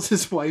calls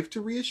his wife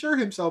to reassure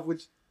himself,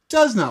 which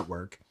does not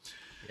work.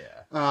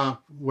 Yeah.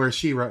 Where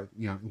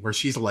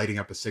she's lighting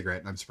up a cigarette,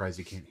 and I'm surprised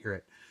you can't hear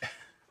it.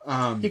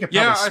 He could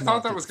Yeah, probably I smell thought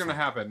it that through was the going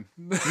to phone.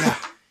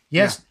 happen.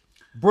 Yes.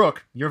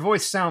 Brooke, your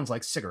voice sounds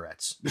like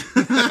cigarettes.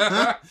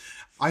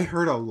 I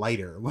heard a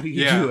lighter. What are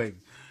you Yeah.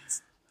 doing?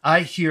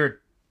 I hear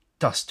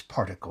dust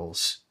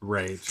particles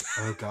Right.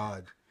 Oh,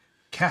 God.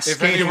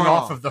 cascading anyone-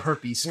 off of the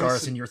herpes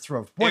scars in your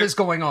throat. What is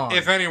going on?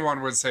 If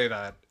anyone would say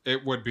that,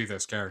 it would be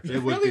this character.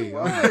 It would really be.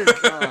 Oh, my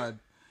God.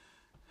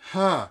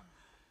 Huh.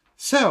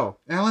 So,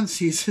 Alan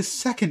sees his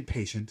second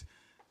patient,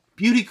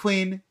 beauty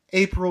queen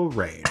April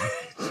Rain.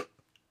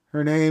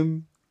 Her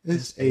name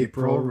is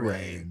April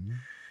Rain.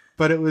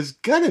 But it was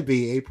gonna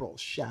be April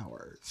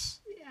Showers.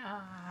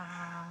 Yeah.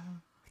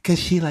 Because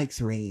she likes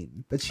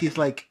rain. But she's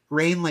like,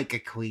 rain like a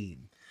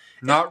queen.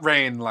 Not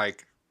rain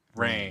like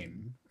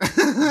rain.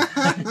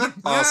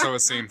 Also a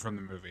scene from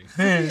the movie.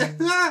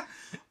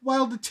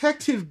 While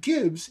Detective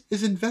Gibbs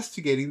is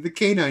investigating the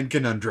canine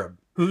conundrum.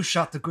 Who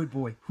shot the good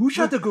boy? Who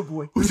shot the good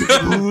boy?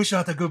 Who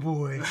shot the good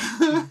boy?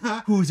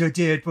 Who's a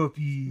dead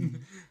puppy?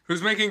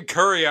 Who's making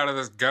curry out of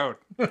this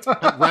goat?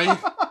 Right?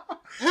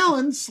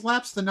 Alan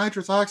slaps the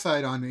nitrous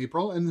oxide on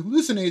April and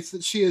hallucinates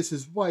that she is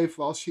his wife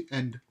while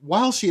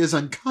she is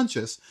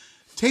unconscious,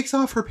 takes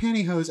off her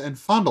pantyhose and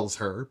fondles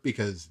her,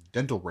 because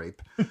dental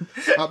rape,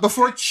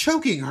 before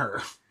choking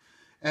her.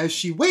 As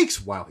she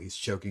wakes while he's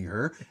choking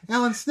her,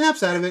 Alan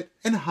snaps out of it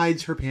and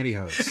hides her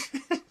pantyhose.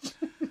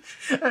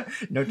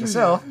 Note to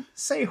self,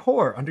 say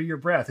whore under your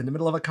breath in the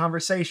middle of a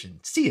conversation.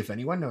 See if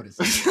anyone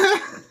notices.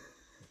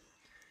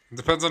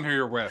 Depends on who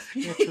you're with.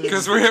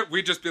 Because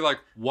we'd just be like,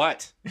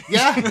 what?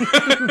 Yeah.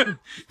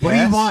 What do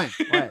you want?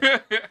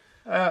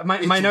 What?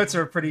 My notes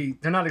are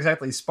they're not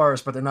exactly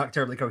sparse, but they're not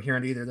terribly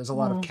coherent either. There's a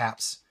lot of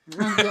caps.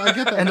 I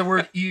get that. And the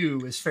word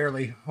 "you" is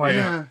fairly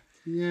wide.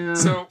 Yeah.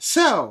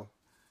 So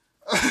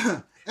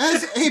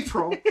As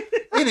April,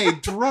 in a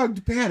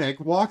drugged panic,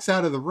 walks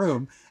out of the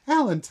room,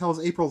 Alan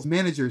tells April's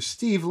manager,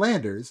 Steve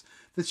Landers,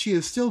 that she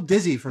is still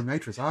dizzy from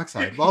nitrous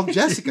oxide, while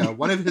Jessica,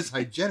 one of his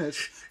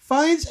hygienists,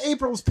 finds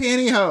April's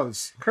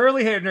pantyhose.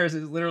 Curly-haired nurse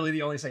is literally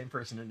the only sane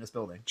person in this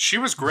building. she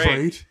was great.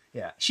 Right?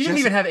 Yeah, she didn't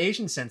even have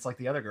Asian sense like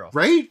the other girl.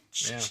 Right?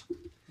 Yeah.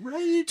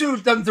 Right?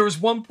 Dude, there was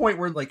one point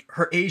where like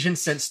her Asian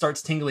sense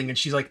starts tingling, and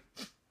she's like,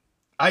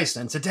 "I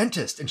sense a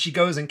dentist," and she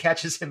goes and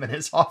catches him in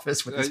his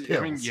office with his pills.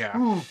 I mean, yeah.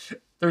 Oh,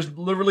 There's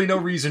literally no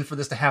reason for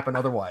this to happen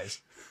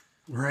otherwise.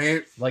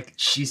 right? Like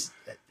she's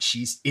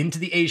into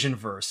the Asian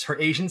verse. Her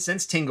Asian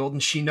sense tingled,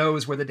 and she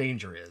knows where the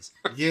danger is.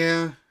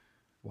 Yeah.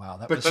 Wow,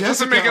 that But was That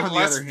doesn't make Jessica, it on the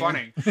less other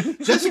funny.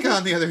 Jessica,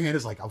 on the other hand,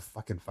 is like, I'll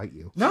fucking fight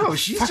you. no.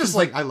 She's Fucking just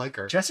like I like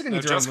her. Jessica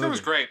needs her own Jessica movie.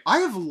 was great. I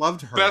have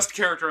loved her. Best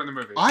character in the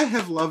movie. I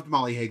have loved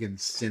Molly Hagan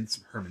since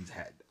Herman's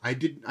Head. I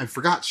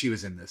forgot she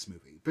was in this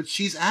movie, but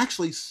she's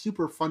actually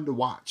super fun to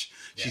watch.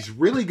 She's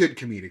really good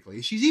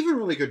comedically. She's even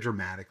really good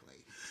dramatically.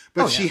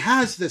 But she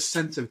has this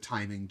sense of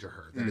timing to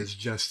her that is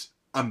just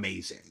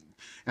amazing.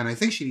 And I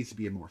think she needs to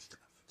be in more stuff.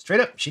 Straight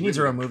up, she needs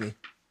her own movie.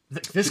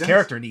 This does.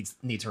 character needs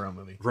her own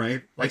movie.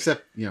 Right?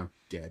 Except,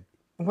 dead.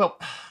 Well,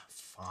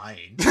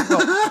 fine.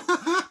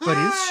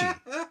 Well,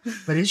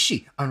 but is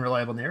she?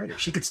 Unreliable narrator.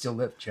 She could still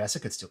live.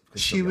 Jessica could still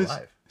She be was.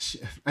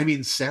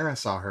 alive. Sarah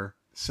saw her.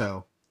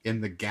 So in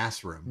the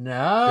gas room.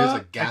 No.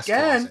 There's a gas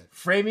again, closet.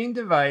 framing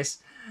device.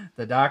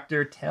 The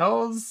doctor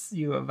tells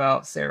you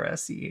about Sarah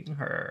seeing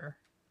her.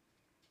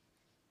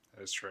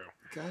 That is true.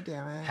 God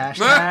damn it.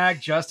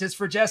 Hashtag justice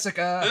for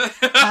Jessica.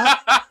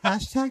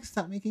 Hashtag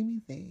stop making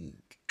me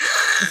think.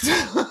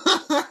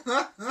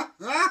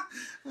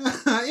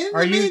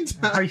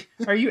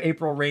 Are you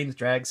April Rain's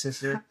drag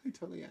sister? I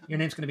totally am. Your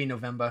name's gonna be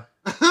November.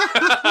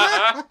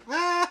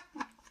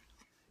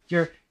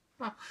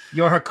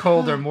 You're her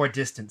colder, more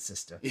distant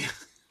sister.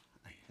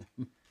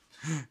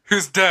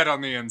 Who's dead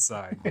on the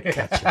inside?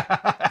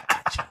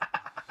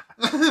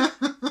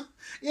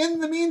 In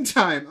the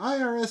meantime,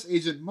 IRS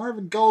agent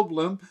Marvin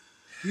Goldblum.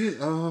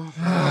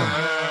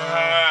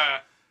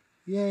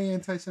 Yay,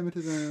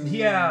 anti-Semitism.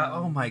 Yeah,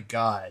 oh my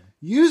god.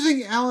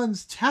 Using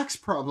Alan's tax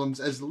problems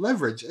as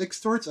leverage,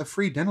 extorts a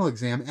free dental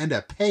exam and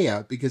a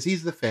payout because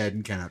he's the Fed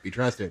and cannot be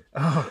trusted.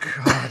 Oh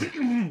god.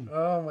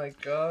 Oh my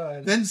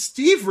god. Then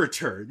Steve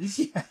returns,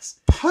 Yes.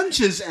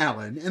 punches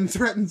Alan, and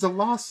threatens a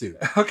lawsuit.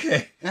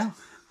 Okay. Al,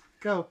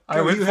 go.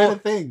 I went you full, had a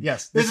thing.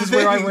 Yes, There's this a is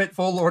where I thing. went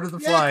full Lord of the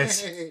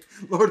Flies. Yay!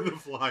 Lord of the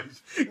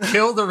Flies.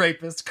 Kill the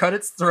rapist, cut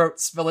its throat,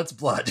 spill its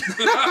blood.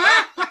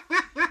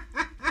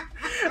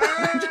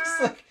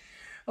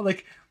 I'm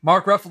like,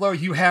 Mark Ruffalo,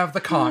 you have the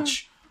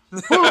conch.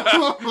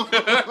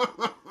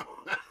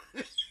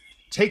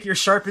 Take your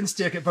sharpened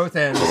stick at both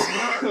ends.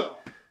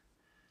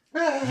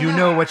 You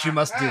know what you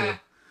must do.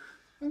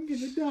 I'm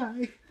gonna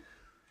die.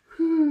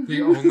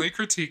 The only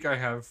critique I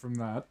have from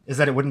that, Is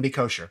that it wouldn't be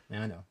kosher.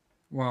 Yeah, I know.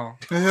 well,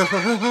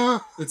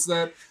 it's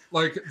that,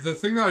 like, the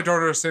thing that I don't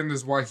understand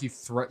is why he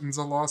threatens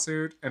a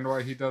lawsuit and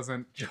why he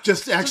doesn't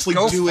Just actually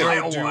go do for it.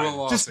 it, do a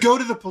lawsuit. Just go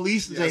to the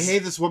police and Yes. say, hey,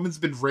 this woman's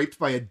been raped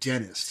by a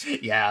dentist.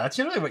 Yeah, that's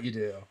generally what you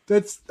do.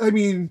 I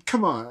mean,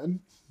 come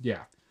on.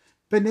 Yeah.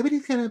 But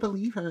nobody's gonna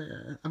believe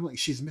her. I'm like,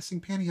 she's missing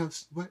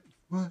pantyhose. What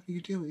are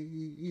you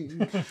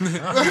doing?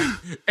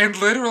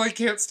 And literally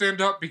can't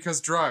stand up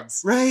because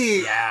drugs.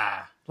 Right.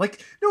 Yeah.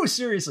 Like, no,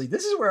 seriously,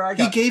 this is where I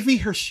He got... gave me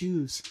her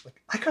shoes.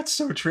 I got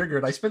so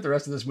triggered. I spent the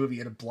rest of this movie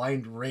in a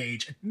blind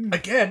rage.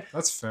 Again,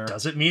 That's fair.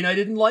 doesn't mean I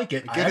didn't like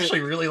it. I get it. actually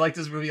really liked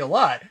this movie a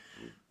lot.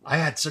 I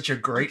had such a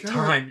great Okay.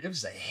 time. It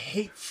was a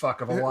hate fuck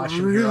of a It watch from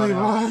here really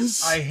on out.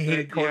 was. I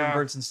hated Corbin Yeah.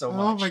 Burnson so much.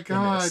 Oh my in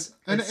god. this.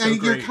 And, It's so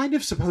and you're great. kind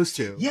of supposed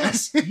to.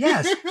 Yes,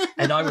 yes.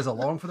 And I was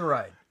along for the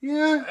ride.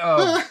 Yeah.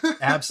 Oh,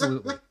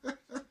 absolutely.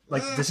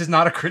 Like, this is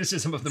not a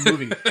criticism of the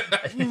movie.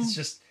 It's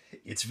just,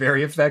 it's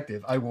very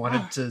effective. I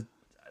wanted to,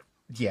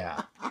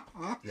 yeah.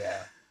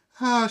 Yeah.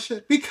 Ah,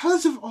 shit.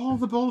 Because of all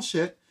the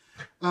bullshit,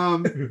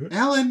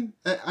 Alan,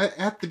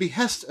 at the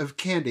behest of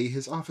Candy,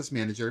 his office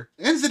manager,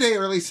 ends the day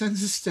early,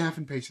 sends his staff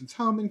and patients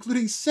home,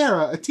 including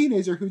Sarah, a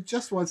teenager who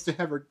just wants to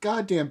have her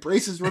goddamn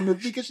braces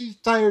removed because she's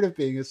tired of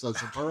being a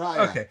social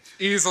pariah. Okay.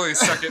 Easily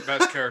second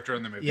best character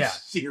in the movie. Yeah.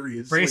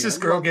 Seriously. Braces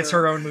I Girl love gets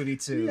her own movie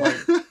too. Yeah.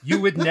 Like, you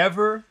would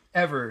never,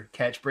 ever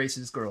catch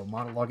Braces Girl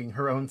monologuing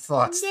her own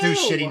thoughts through No.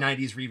 shitty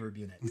 90s reverb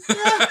unit.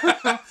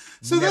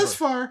 So Never. thus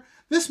far,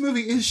 this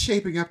movie is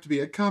shaping up to be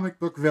a comic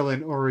book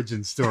villain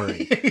origin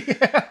story.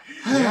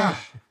 Yeah.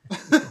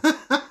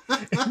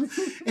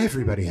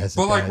 Everybody has a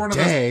But like bad one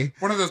day.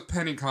 of those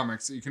penny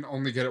comics that you can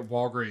only get at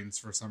Walgreens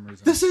for some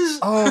reason. This is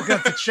Oh,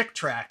 got the chick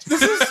tracked.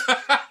 this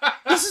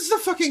is the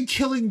fucking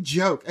killing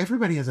joke.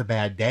 Everybody has a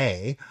bad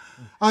day.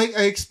 I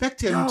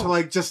expect him No. to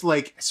like just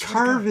like swear to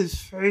carve God. his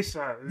face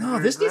out. No,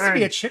 this needs to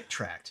be a chick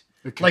tracked.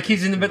 Okay. Like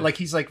he's in the mid, like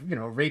he's like, you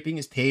know, raping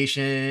his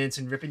patients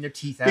and ripping their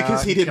teeth out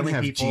because he and didn't killing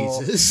have people.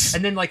 Jesus.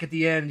 And then like at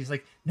the end, he's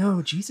like,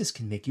 "No, Jesus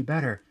can make you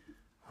better."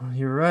 Oh,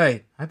 you're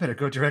right. I better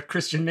go direct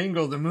Christian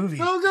Mingle the movie.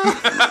 Oh god.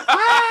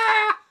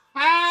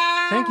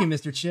 Thank you,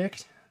 Mr.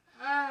 Chick.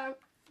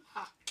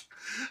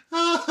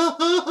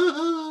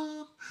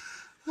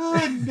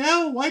 Oh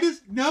no! Why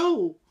does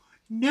no?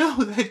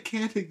 That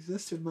can't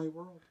exist in my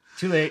world.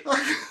 Too late.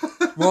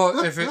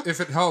 Well, if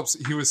it helps,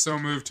 he was so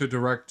moved to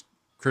direct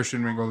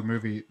Christian Mingle the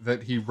movie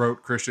that he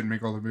wrote Christian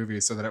Mingle the movie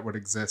so that it would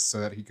exist so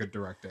that he could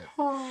direct it.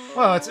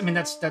 Well, it's, I mean,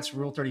 that's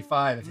Rule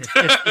 35.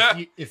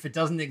 If it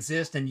doesn't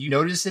exist and you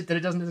notice it that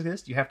it doesn't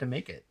exist, you have to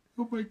make it.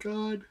 Oh my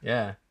god!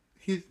 Yeah.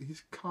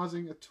 He's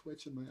causing a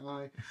twitch in my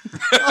eye.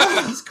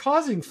 He's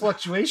causing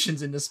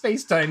fluctuations in the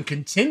space-time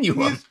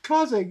continuum. He's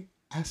causing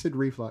acid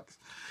reflux.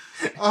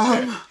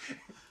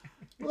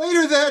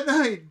 Later that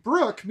night,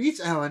 Brooke meets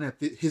Alan at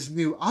his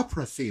new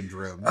opera-themed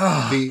room.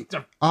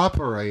 The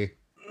opera.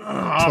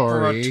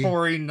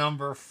 Operatory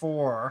number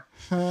 4.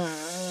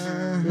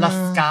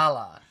 La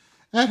Scala.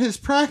 At his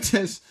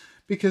practice,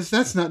 because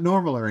that's not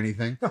normal or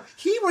anything.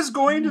 He was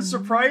going to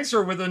surprise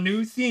her with a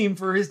new theme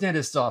for his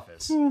dentist's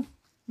office.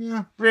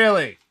 Yeah.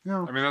 Really?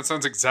 No. I mean, that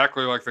sounds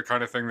exactly like the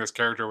kind of thing this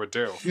character would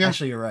do. Yeah.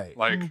 Actually, you're right.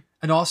 Like,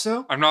 And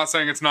also, I'm not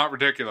saying it's not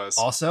ridiculous.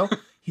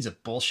 he's a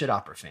bullshit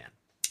opera fan.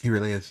 He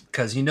really is.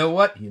 Because you know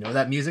what? You know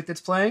that music that's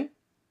playing?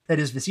 That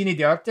is Vicini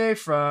d'Arte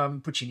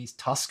from Puccini's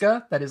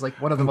Tosca. That is like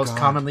one of the most God.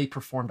 commonly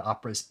performed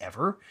operas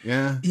ever.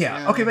 Yeah.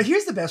 Yeah. Okay, but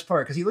here's the best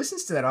part because he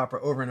listens to that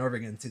opera over and over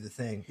again through the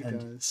thing. He And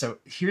does. so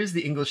here's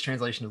the English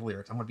translation of the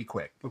lyrics. I'm going to be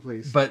quick. Oh,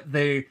 please. But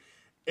it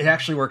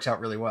actually works out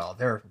really well.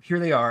 Here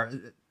they are.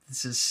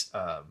 This is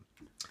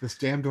This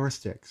damn door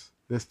sticks.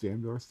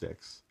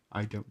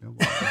 I don't know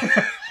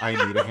why.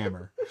 I need a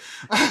hammer.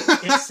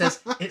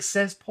 it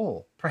says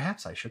pull.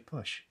 Perhaps I should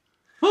push.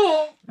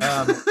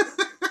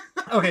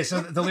 Okay,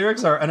 so the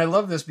lyrics are, and I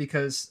love this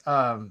because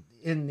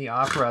in the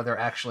opera they're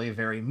actually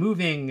very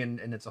moving and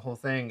it's a whole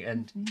thing.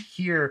 And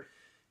here,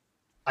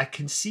 I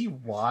can see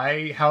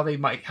how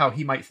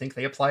he might think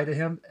they apply to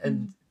him,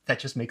 and that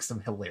just makes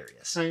them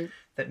hilarious. Right.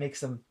 That makes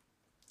them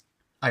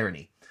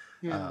irony.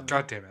 Yeah.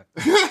 God damn it.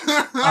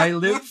 I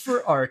lived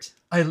for art.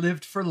 I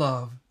lived for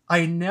love.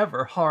 I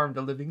never harmed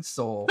a living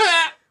soul.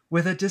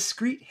 With a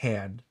discreet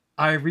hand,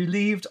 I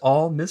relieved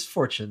all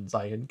misfortunes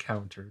I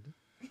encountered.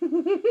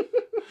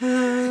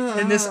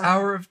 In this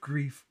hour of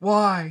grief,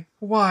 why,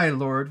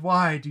 Lord,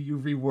 why do you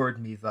reward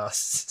me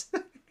thus?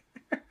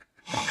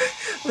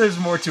 There's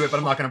more to it, but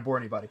I'm not going to bore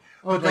anybody.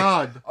 Oh, But,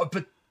 God.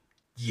 But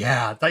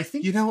yeah, I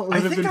think You know what would I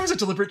have think been... that was a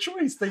deliberate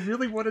choice. They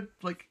really wanted,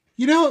 like,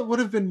 You know what would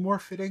have been more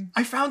fitting?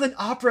 I found an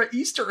opera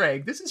Easter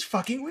egg. This is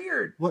fucking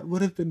weird. What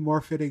would have been more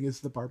fitting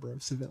is the Barbara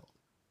of Seville.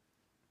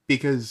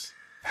 Because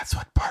that's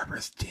what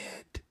Barbara's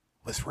did,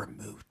 was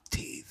remove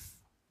teeth.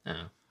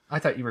 Oh, I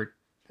thought you were,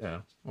 I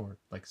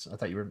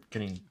thought you were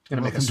going to make a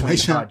Welcome to my Sweeney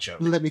shop. Todd joke.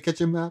 Let me catch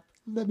him up.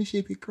 Let me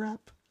shape your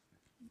crap.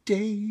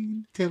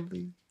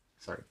 Daintily.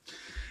 Sorry.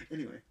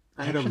 Anyway,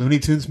 I had a Looney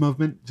Tunes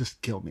movement.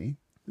 Just kill me.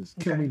 Just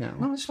kill me now.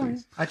 No, it's fine.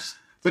 please. I just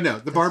But no,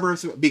 the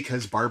barbers,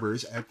 because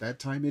barbers at that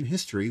time in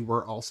history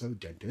were also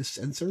dentists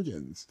and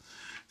surgeons.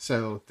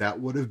 So that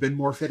would have been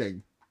more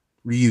fitting.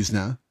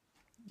 Ryuzna.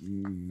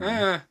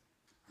 I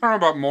don't know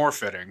about more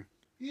fitting.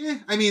 Yeah,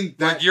 I mean,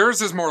 Like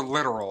yours is more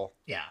literal.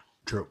 Yeah.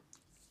 true.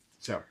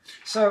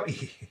 So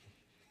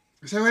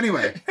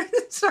anyway,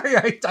 sorry,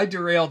 I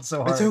derailed so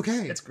hard. it's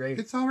okay. It's great.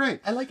 It's all right.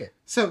 I like it.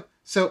 So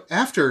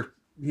after,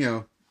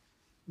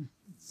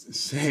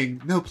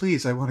 saying, no,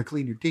 please, I want to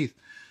clean your teeth.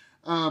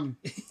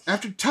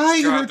 After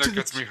tying her God, to that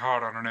gets me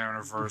hot on an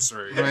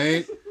anniversary.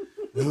 right?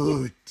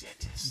 Oh,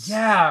 dentist.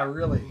 Yeah,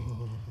 really.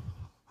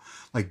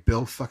 Like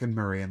Bill fucking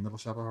Murray in Little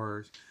Shop of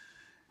Horrors.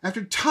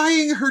 After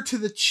tying her to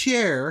the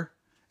chair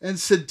and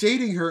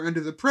sedating her under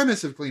the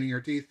premise of cleaning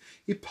her teeth,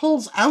 he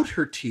pulls out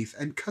her teeth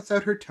and cuts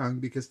out her tongue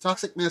because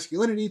toxic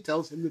masculinity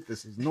tells him that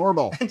this is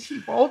normal. And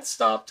he won't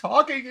stop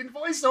talking in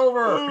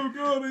voiceover. Oh,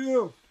 God, I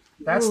know.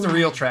 That's the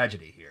real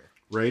tragedy here.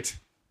 Right.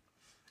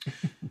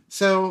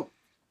 So,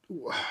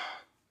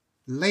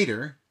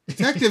 later,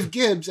 Detective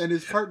Gibbs and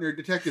his partner,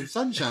 Detective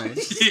Sunshine,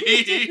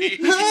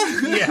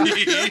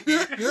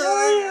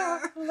 Yeah.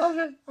 I love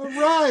it.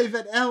 arrive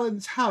at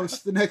Alan's house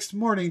the next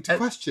morning to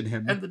question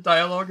him. And the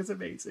dialogue is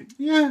amazing.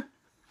 Yeah.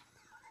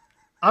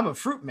 I'm a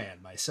fruit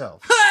man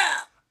myself.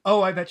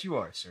 Oh, I bet you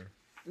are, sir.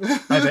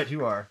 I bet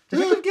you are.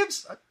 Detective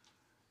Gibbs.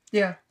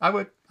 Yeah, I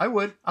would.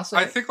 I'll say.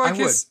 I think like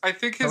his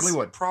Totally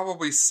would.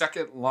 probably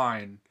second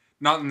line,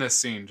 not in this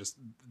scene, just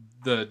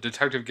the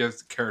Detective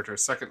Gibbs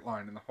character's second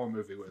line in the whole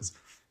movie was,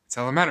 "It's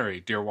elementary,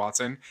 dear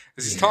Watson,"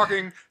 as he's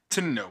talking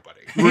to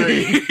nobody.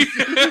 Right.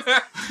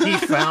 He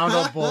found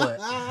a bullet.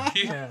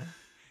 Yeah.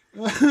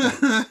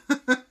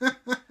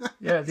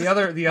 Yeah. The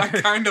other. I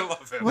kind of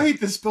love him.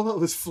 Wait, this bullet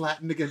was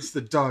flattened against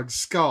the dog's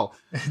skull.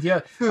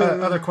 Yeah.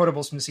 Other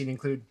quotables from the scene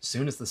include: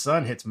 "Soon as the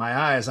sun hits my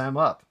eyes, I'm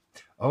up."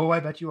 Oh,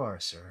 I bet you are,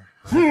 sir.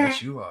 I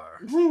bet you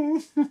are.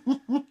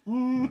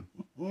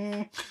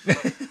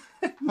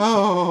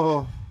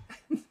 Oh.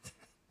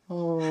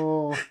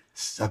 Oh.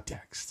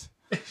 Subtext.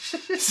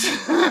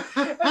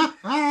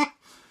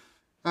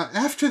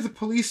 After the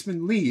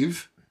policemen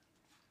leave,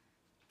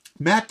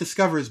 Matt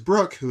discovers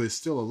Brooke, who is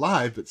still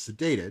alive but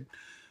sedated.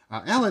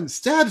 Alan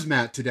stabs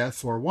Matt to death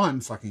for,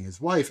 1, fucking his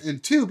wife,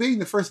 and 2, being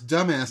the first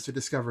dumbass to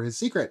discover his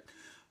secret.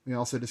 We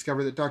also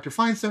discover that Dr.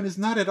 Finestone is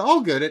not at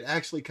all good at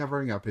actually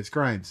covering up his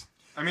crimes.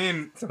 I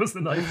mean, That was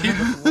the knife.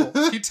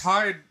 he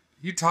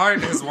tied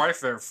his wife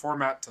there for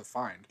Matt to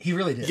find. He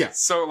really did. Yes.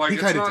 So like He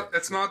kinda did.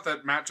 it's not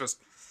that Matt just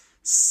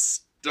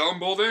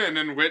stumbled in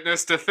and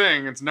witnessed a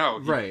thing. It's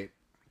Right.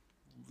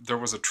 There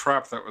was a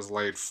trap that was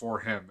laid for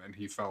him and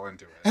he fell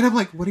into it. And I'm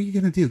like, what are you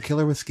going to do? Kill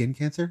her with skin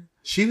cancer?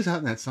 She was out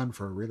in that sun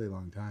for a really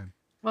long time.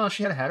 Well,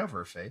 she had a hat over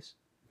her face,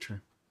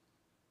 True.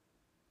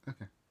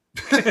 Okay.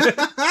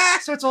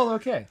 so it's all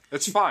okay.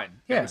 It's fine.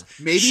 Yeah. It was-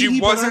 Maybe she he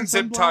put on wasn't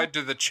zip sunblock? tied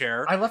to the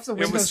chair. I left the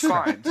windows. It was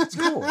fine. It's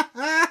cool.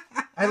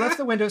 I left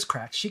the windows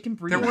cracked. She can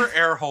breathe. There were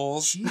air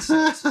holes.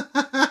 Jesus.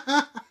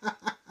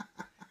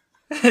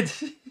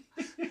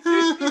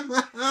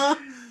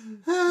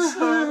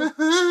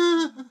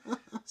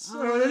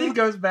 So then he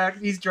goes back.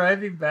 He's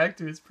driving back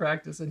to his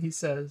practice, and he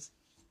says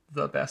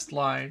the best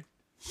line.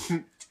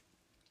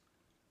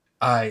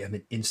 I am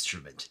an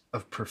instrument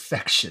of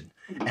perfection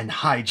and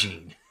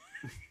hygiene.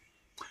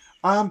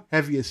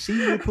 Have you seen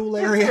the pool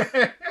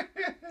area?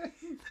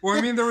 Well,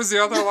 I mean, there was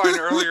the other line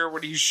earlier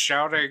when he's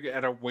shouting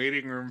at a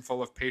waiting room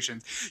full of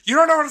patients. You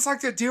don't know what it's like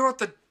to deal with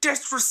the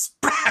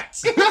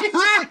disrespect.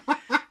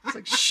 It's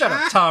like, shut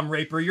up, Tom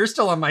Raper. You're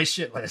still on my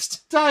shit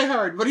list. Die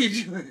Hard, what are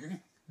you doing?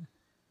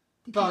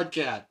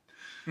 Podcat.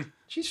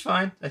 She's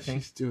fine, I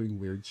think. She's doing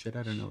weird shit.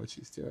 I don't know what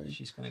she's doing.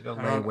 She's gonna go I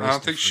lay don't, waste. I don't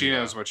to think she Frida.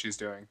 knows what she's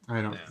doing.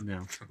 I don't Yeah.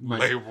 know.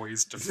 Lay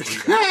waste to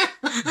Frida.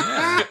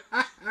 Yeah.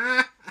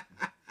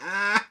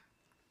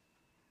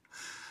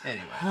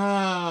 Anyway.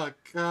 Oh,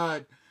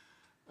 God.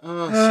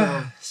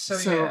 Oh, So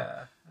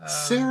yeah.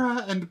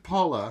 Sarah and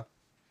Paula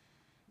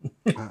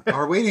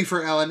are waiting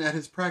for Alan at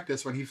his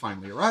practice when he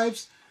finally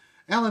arrives.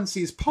 Alan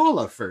sees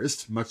Paula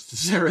first, much to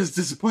Sarah's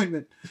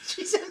disappointment.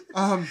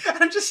 I'm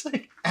just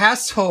like,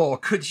 asshole,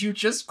 could you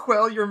just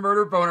quell your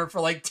murder boner for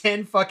like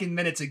 10 fucking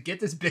minutes and get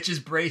this bitch's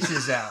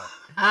braces out?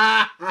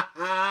 Like,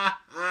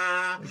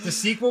 the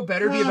sequel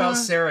better be about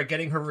Sarah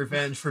getting her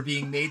revenge for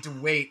being made to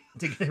wait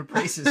to get her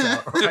braces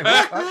out. Or I will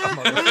cut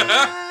the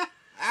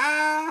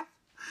motherfucker.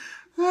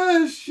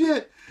 Oh,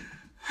 shit.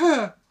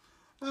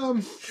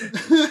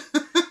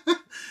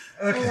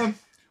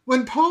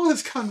 When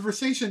Paula's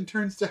conversation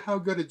turns to how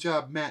good a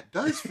job Matt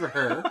does for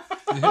her,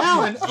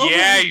 Alan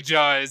Yeah, he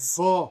does.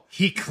 Oh,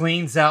 He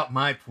cleans out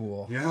my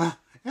pool. yeah.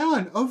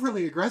 Alan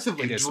overly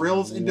aggressively It is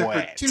drills into her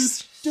wet.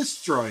 tooth,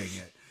 destroying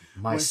it.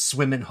 My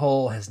swimming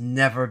hole has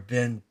never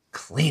been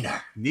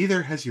cleaner.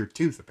 Neither has your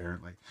tooth,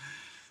 apparently.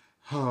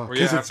 Oh, Well,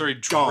 yeah, 'cause after he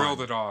it's gone.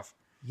 drilled it off.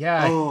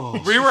 Yeah.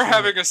 Oh, We were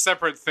having a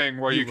separate thing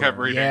while you kept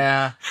reading.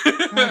 Yeah.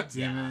 God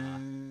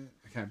damn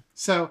it. Okay.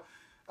 So,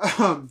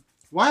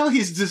 while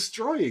he's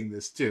destroying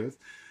this tooth,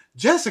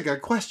 Jessica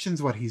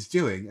questions what he's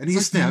doing, and he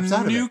snaps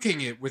out of it.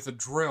 Nuking it with a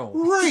drill.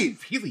 Right.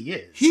 It really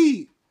is.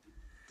 He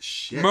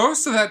shit.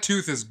 Most of that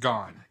tooth is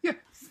gone. Yeah.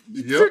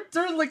 Yep.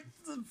 There are like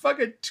the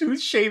fucking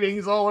tooth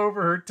shavings all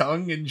over her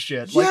tongue and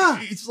shit. Yeah.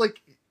 Like, it's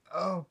like,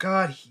 oh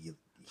God.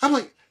 I'm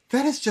like,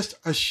 that is just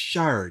a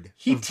shard.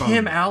 He of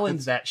Tim bone.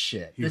 Allen's that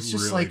shit. He It's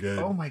just really like, did.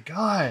 oh my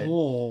God.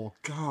 Oh,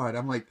 God.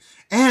 I'm like,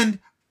 and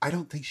I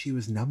don't think she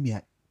was numb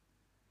yet.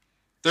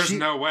 There's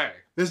no way.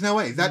 There's no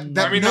way. That I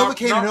mean,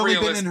 Novocaine had only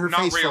been realis- in her not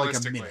face for like a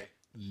realistically. minute.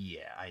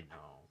 Yeah, I know.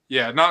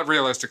 Yeah, not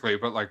realistically,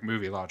 but like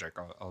movie logic,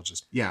 I'll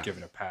just Yeah. give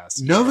it a pass.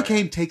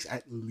 Novocaine takes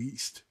at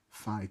least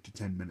 5 to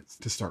 10 minutes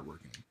to start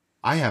working.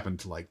 I happen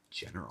to like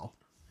general.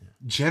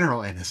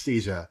 General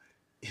anesthesia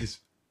is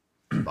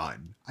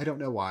fun. I don't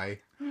know why.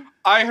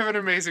 I have an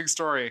amazing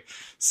story.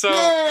 So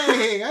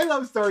Yay! I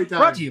love story time.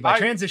 Brought to you by I-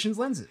 Transitions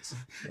Lenses.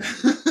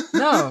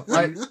 No,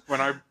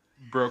 when I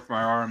broke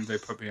my arm, they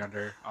put me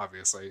under,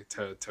 obviously,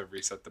 to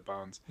reset the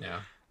bones.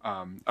 yeah.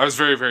 I was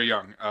very, very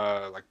young,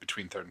 like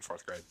between 3rd and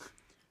 4th grade.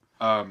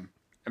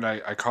 And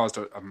I caused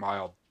a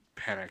mild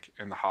panic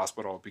in the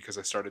hospital because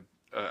I started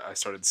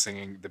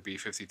singing the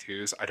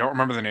B-52s. I don't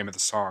remember the name of the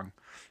song,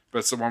 but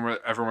it's the one where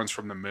everyone's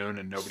from the moon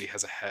and nobody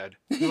has a head.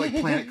 You're like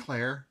Planet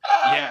Claire.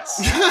 Yes.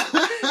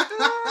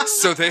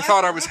 So they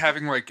thought I was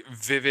having like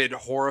vivid,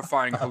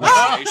 horrifying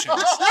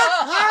hallucinations.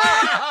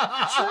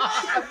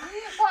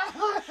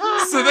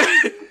 So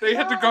they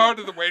had to go out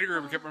to the waiting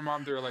room and get my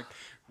mom. They were like,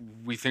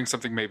 "We think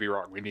something may be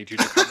wrong. We need you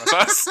to come with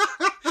us."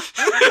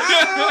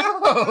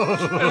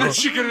 And then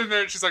she got in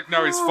there and she's like,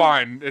 "No, he's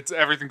fine.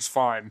 Everything's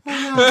fine."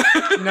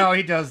 No,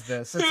 he does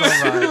this. It's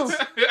all right.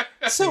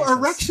 So Jesus.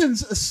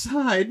 erections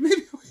aside,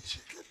 maybe we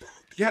should get back.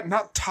 Yeah,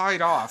 not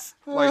tied off.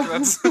 Like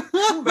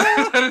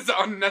that is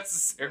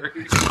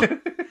unnecessary.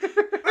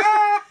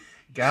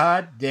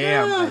 God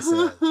damn, I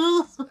said.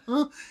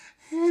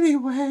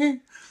 Anyway.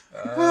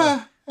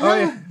 Oh,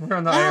 yeah. We're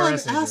on the Alan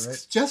IRS asks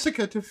agent,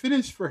 Jessica to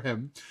finish for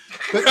him.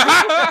 But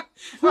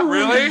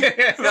Really?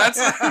 That's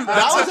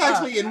that was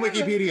actually in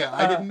Wikipedia.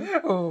 I didn't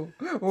right? Oh,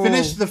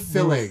 finish the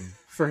filling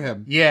for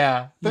him.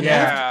 Yeah. But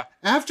yeah.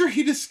 After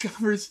he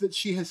discovers that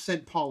she has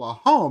sent Paula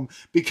home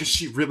because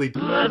she really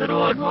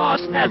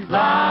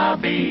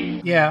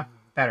Yeah.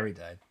 Battery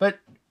died. But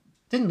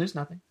didn't lose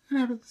nothing.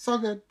 it's all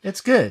good.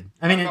 It's good.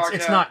 I mean, Oh,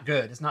 it's yeah. not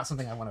good. It's not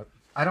something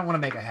I don't want to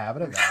make a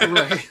habit of that.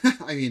 Right.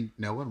 I mean,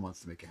 no one wants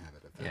to make a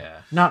habit of that.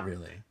 Yeah. Not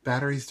really.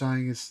 Batteries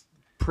dying is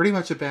pretty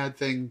much a bad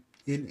thing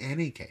in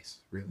any case,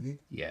 really.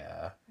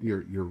 Yeah.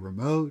 Your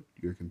remote,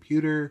 your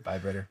computer,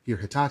 Vibrator. your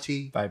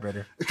Hitachi.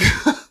 Vibrator.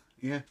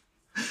 Yeah.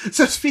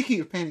 So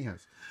speaking of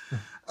pantyhose.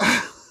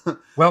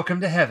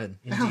 Welcome to heaven.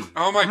 Indeed.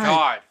 Oh my Right.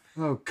 god.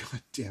 Oh,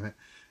 God damn it.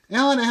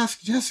 Alan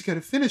asked Jessica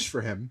to finish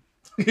for him.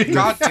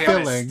 God damn it.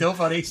 Filling. Still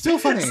funny. Still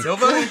funny. Still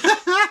funny.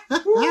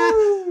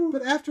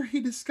 But after he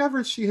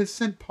discovers she has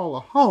sent Paula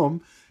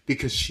home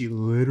because she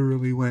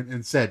literally went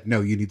and said,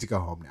 "No, you need to go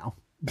home now.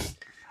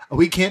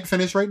 We can't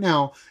finish right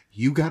now.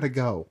 You gotta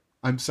go.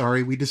 I'm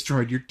sorry, we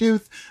destroyed your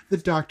tooth. The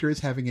doctor is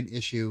having an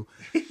issue.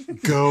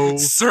 Go."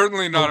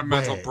 Certainly not a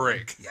mental away.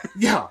 break.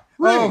 Yeah.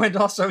 Oh, Right. and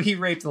also he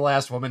raped the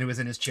last woman who was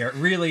in his chair.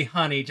 Really,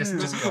 honey, just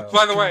go.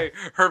 By the way,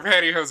 her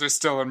pantyhose are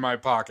still in my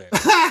pocket.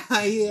 Yeah.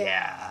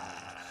 Yeah.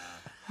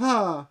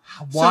 Huh.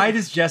 Why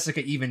does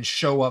Jessica even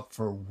show up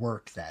for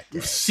work that day?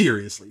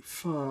 Seriously,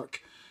 fuck.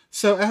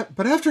 So,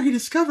 but after he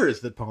discovers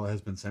that Paula has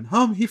been sent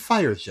home, he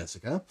fires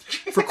Jessica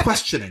for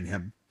questioning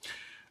him.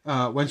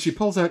 When she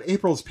pulls out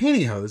April's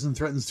pantyhose and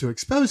threatens to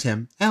expose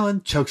him,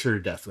 Alan chokes her to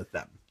death with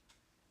them.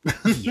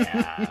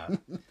 Yeah.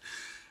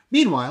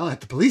 Meanwhile, at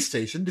the police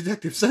station,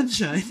 Detective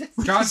Sunshine,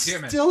 which God is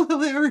damn it. still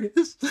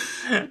hilarious,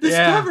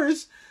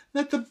 discovers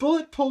that the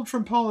bullet pulled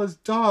from Paula's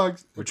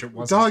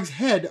dog's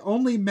head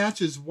only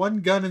matches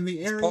one gun in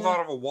the area. Pulled out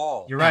of a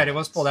wall. You're right. It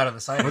was pulled out of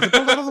the siding. Was it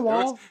pulled out of the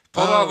wall?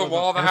 Pulled out of the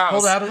wall of the It was house.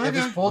 pulled out of, it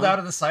Okay. was pulled out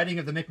of the siding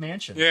of the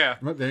McMansion. Yeah.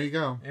 Well, there you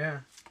go. Yeah.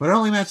 But it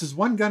only matches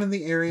one gun in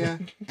the area,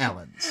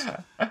 Alan's.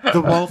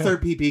 The Walther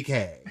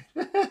PPK.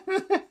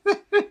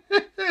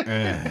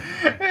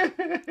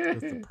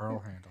 With the pearl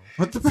handle.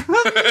 What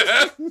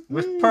the...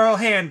 With pearl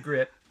hand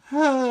grip.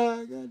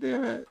 Ah, God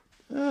damn it.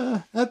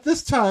 At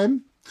this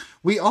time,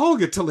 we all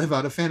get to live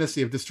out a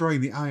fantasy of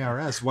destroying the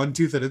IRS one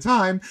tooth at a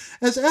time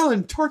as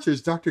Alan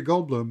tortures Dr.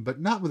 Goldblum, but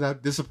not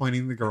without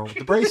disappointing the girl with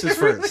the braces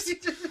first.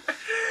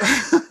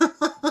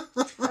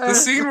 The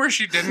scene where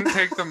she didn't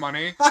take the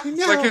money. I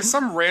know. Like if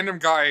some random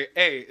guy,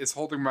 is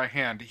holding my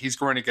hand, he's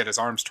going to get his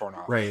arms torn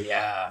off. Right.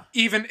 Yeah.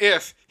 Even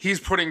if he's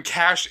putting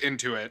cash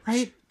into it.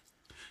 Right?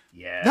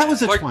 Yeah. That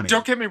was a Like, 20.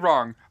 don't get me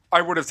wrong.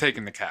 I would have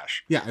taken the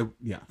cash. Yeah,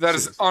 yeah. That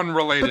is seriously.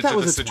 unrelated But that to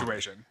the was a 20.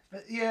 situation.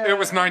 Yeah. It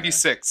was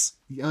 96.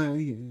 Yeah,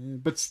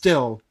 but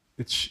still,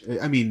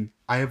 I mean,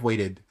 I have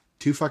waited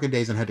 2 fucking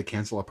days and had to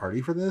cancel a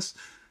party for this.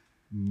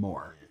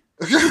 More.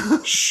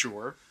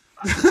 Sure.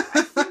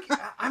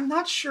 I'm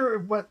not sure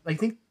what I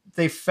think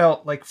they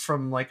felt like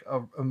from like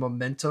a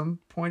momentum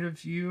point of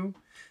view.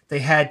 They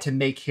had to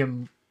make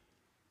him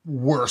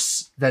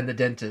worse than the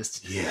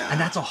dentist. Yeah. And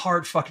that's a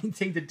hard fucking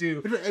thing to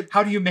do.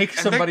 How do you make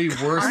somebody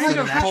they worse kind than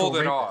of an actual pulled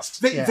it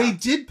rapist? off. They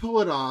did pull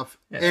it off,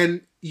 Yeah.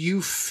 and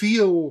you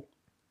feel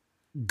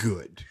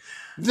good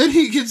that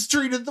he gets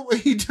treated the way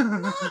he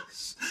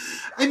does.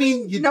 I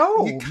mean,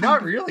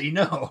 not really.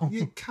 No,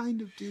 You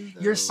kind of do.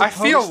 Though. You're I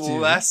feel supposed to.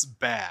 less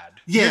bad.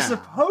 Yeah, You're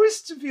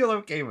supposed to feel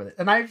okay with it,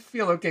 and I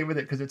feel okay with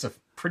it because it's a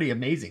pretty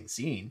amazing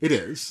scene. it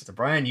is, It's a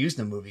Brian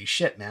Usna movie.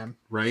 Shit, man,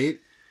 right?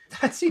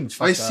 that seems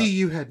fucked I up. see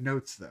you had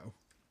notes though.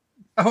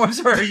 Oh, I'm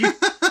sorry. You...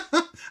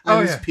 I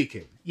Oh, was yeah.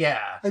 peeking.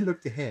 yeah, I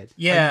looked ahead.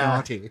 yeah. I'm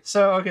naughty.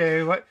 So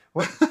okay, what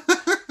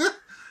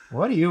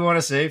do you want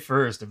to say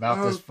first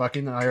about this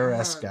fucking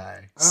IRS God.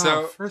 guy?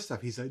 So- first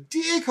off, he's a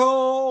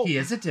dickhole. He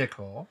is a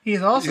dickhole.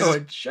 He's also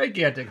a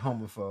gigantic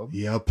homophobe.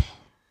 Yep.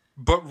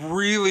 But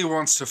really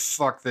wants to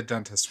fuck the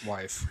dentist's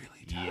wife.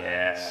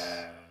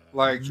 Yeah.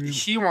 Like,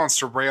 he wants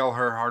to rail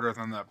her harder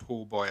than that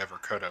pool boy ever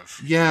could have.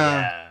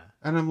 Yeah.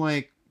 And I'm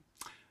like,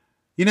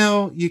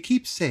 you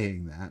keep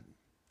saying that,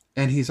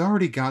 and he's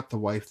already got the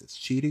wife that's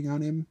cheating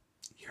on him.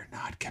 You're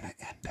not gonna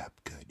end up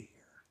good here.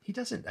 He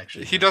doesn't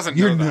actually. He know. doesn't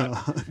You're know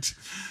that. not.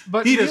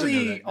 But He doesn't know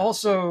really, that.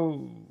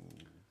 also,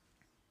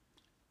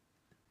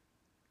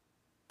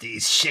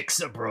 these chicks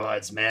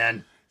abroads,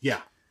 man.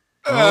 Yeah.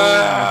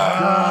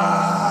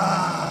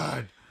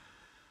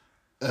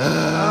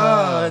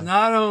 God.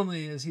 Not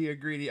only is he a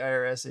greedy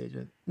IRS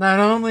agent, not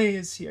only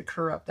is he a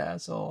corrupt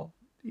asshole,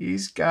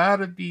 he's got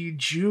to be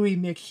Jewy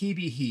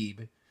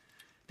McHeebe-Heeb,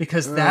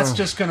 because that's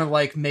just gonna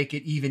make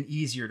it even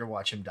easier to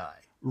watch him die.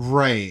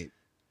 Right.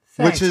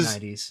 Thanks, Which is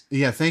 90s.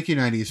 Yeah, thank you,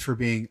 90s, for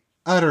being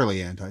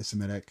utterly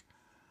anti-Semitic.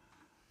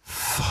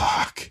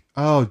 Fuck.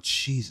 Oh,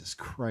 Jesus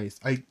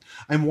Christ.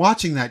 I'm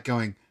watching that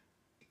going,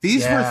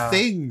 these Yeah. were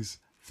things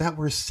that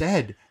were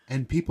said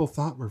and people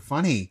thought were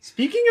funny.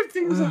 Speaking of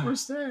things that were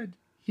said,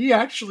 he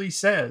actually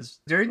says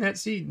during that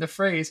scene the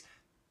phrase,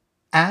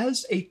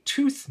 "as a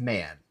tooth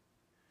man."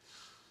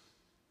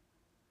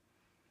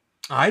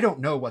 I don't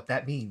know what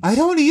that means. I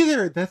don't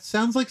either. That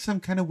sounds like some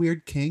kind of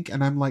weird kink,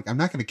 and I'm like, I'm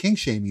not going to kink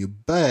shame you,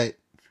 but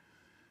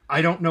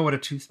I don't know what a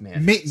tooth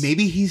man is.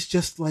 maybe he's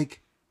just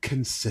like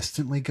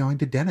consistently going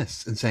to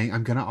dentists and saying,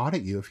 I'm going to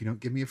audit you if you don't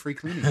give me a free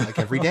cleaning like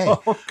every day.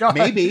 Oh, God.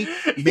 Maybe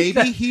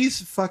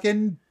he's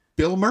fucking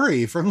Bill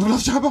Murray from Little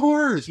Shop of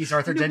Horrors. He's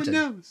Arthur No Denton.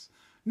 one knows.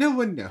 No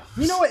one knows.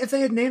 You know what? If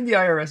they had named the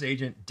IRS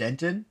agent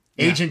Denton,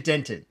 Yeah. Agent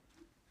Denton,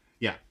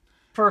 Yeah.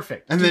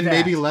 perfect. And Do then that.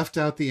 maybe left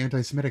out the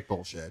anti-Semitic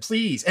bullshit.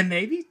 Please. And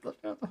maybe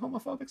left out the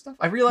homophobic stuff.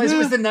 I realize it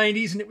was the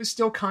 90s and it was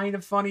still kind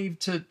of funny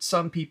to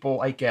some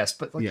people, I guess,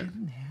 but Yeah. you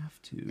didn't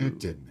have to. It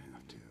didn't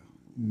have to.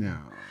 No.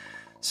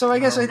 So I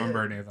guess I don't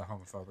remember any of the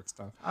homophobic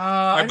stuff.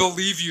 I I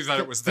believe you that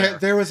it was there.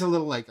 There was a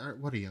little like,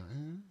 what are you?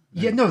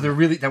 Yeah, no,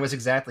 that was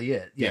exactly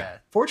it. Yeah. Yeah.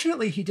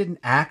 Fortunately, he didn't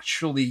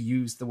actually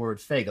use the word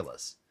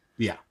phagalus,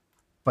 Yeah.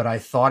 but I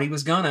thought he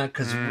was gonna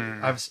because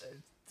I was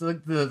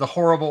the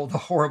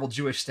horrible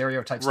Jewish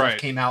stereotype stuff Right.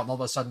 came out, and all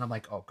of a sudden I'm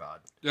like, oh god,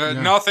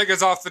 Nothing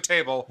is off the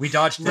table. we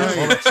dodged that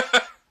Right.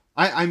 bullet.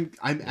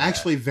 I'm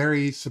actually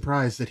very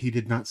surprised that he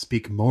did not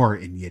speak more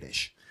in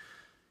Yiddish.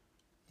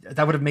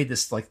 That would have made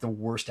this like the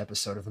worst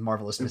episode of the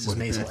Marvelous Mrs.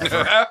 would've Maisel been.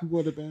 ever.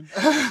 Would have been.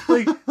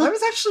 Like that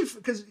was actually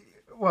because,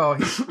 well,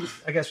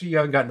 I guess you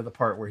haven't gotten to the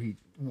part where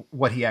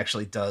what he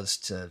actually does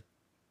to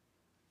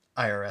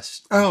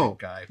IRS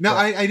guy. No, but-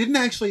 I didn't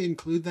actually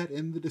include that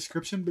in the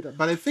description,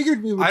 but I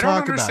figured we would I don't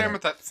talk about understand it.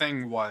 what that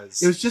thing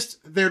was. It was just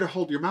there to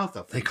hold your mouth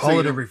up. they call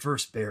it a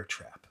reverse bear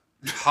trap.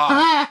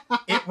 Ha.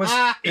 It was.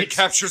 It It's,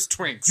 captures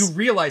twinks. you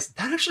realize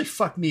that actually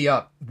fucked me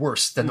up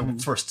worse than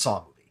the first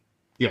Saw movie.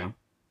 Yeah,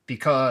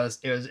 Because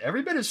it was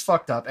every bit as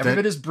fucked up, every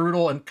bit as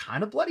brutal, and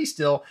kind of bloody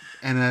still.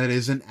 and that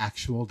is an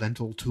actual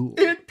dental tool.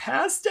 In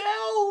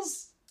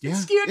pastels! Yeah.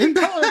 It's scanned in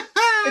color.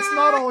 It's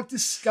not all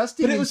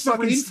disgusting But it and was the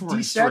fucking rainforest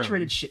desaturated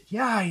room. shit.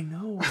 Yeah, I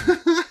know.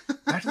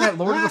 After that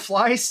Lord of the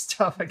Flies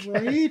stuff, I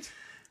guess. Right?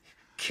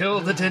 Kill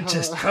the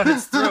dentist, cut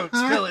its throat,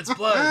 spill its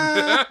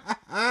blood.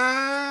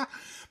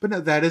 But no,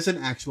 that is an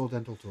actual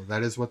dental tool.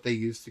 That is what they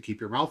use to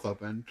keep your mouth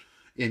open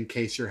in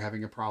case you're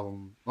having a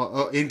problem.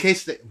 Well, in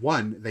case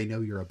one, they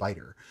know you're a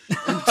biter,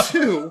 and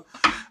two,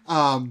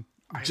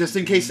 just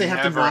in case they have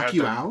to never knock had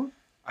you them. out.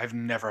 I've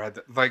never had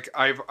that. Like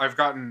I've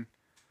gotten.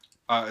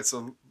 It's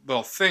a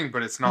little thing,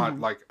 but it's not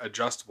like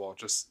adjustable. It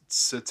just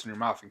sits in your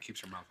mouth and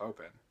keeps your mouth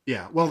open.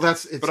 Yeah, well,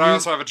 it's But I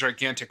also have a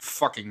gigantic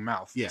fucking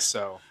mouth. Yeah.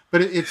 So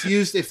but it's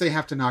used if they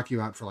have to knock you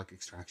out for like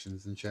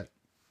extractions and shit.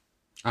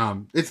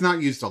 It's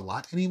not used a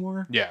lot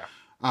anymore. yeah.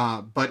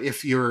 But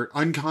if you're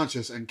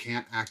unconscious and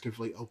can't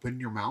actively open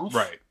your mouth,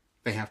 Right.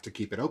 they have to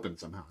keep it open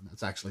somehow, and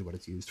that's actually what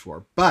it's used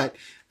for. But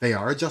they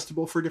are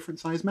adjustable for different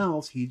size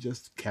mouths. He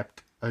just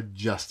kept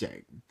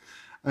adjusting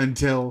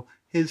until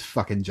his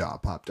fucking jaw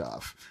popped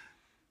off.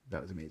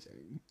 That was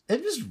amazing.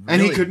 It was really,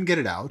 And he couldn't get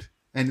it out.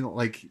 And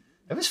like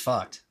It was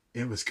fucked.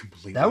 it was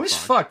completely That was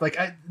fucked. fucked. Like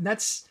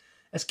that's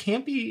as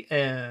campy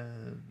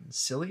and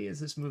silly as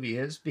this movie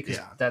is, because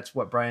Yeah. that's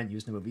what Brian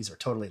Usna movies are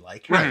totally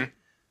like. Right.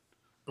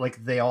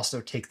 Like they also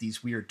take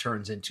these weird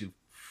turns into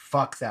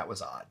fuck, that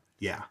was odd.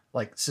 Yeah.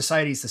 Like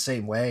Society's the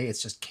same way.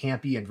 It's just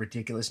campy and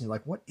ridiculous, and you're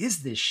like, what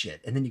is this shit?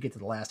 And then you get to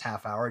the last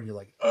half hour and you're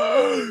like,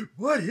 oh,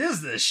 what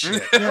is this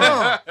shit?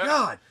 Oh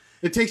god.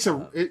 It takes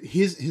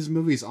his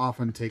movies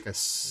often take a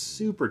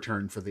super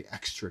turn for the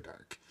extra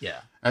dark.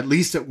 Yeah. At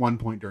least at one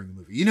point during the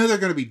movie. You know they're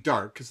going to be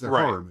dark because they're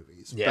Right. horror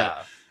movies.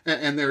 Yeah.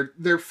 And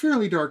they're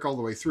fairly dark all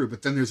the way through,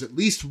 but then there's at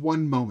least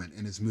one moment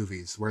in his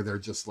movies where they're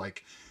just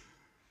like,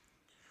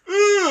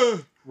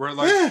 "Ugh, Where it,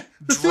 like, eh,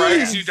 the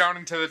drags thing you is-" down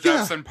into the Yeah.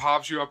 depths and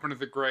pops you up into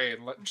the gray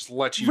and just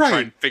lets you Right. try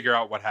and figure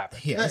out what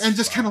happened. Yeah, and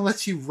just kind of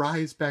lets you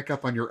rise back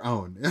up on your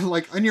own,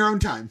 like on your own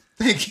time.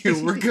 Thank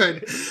you, we're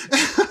good.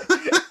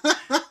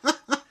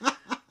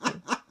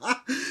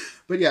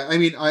 But yeah, I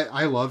mean,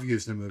 I love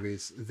Usna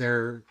movies.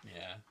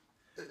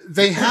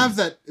 They have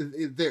that.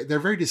 They're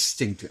very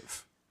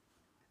distinctive.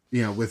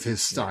 You know, with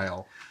his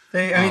style.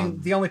 I mean,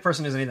 the only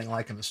person who's anything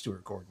like him is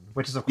Stuart Gordon,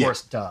 which is of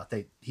course, duh.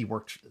 He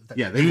worked.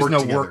 Yeah, they worked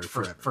together worked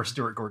forever. for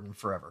Stuart Gordon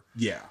forever.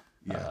 Yeah.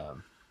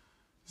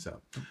 So,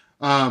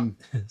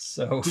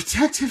 So.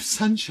 Detective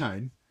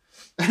Sunshine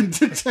and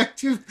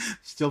Detective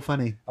still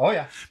funny Oh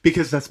yeah.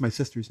 because that's my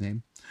sister's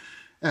name.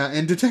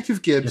 And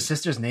Detective Gibbs. Your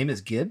sister's name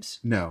is Gibbs.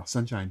 No,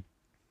 Sunshine.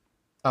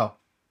 Oh,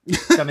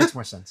 that makes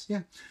more sense.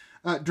 Yeah.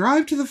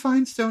 Drive to the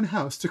Finestone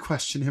house to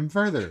question him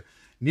further.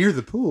 Near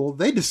the pool,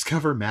 they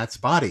discover Matt's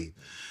body.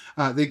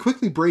 They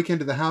quickly break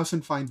into the house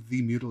and find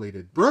the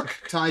mutilated Brooke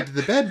tied to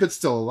the bed but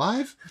still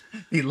alive.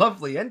 The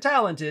lovely and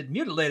talented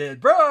mutilated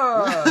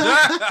bro.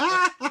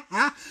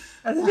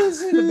 And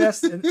this is the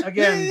best. And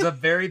again, the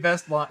very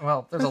best line.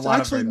 Well, there's That's a lot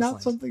of actually very best not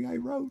lines. something I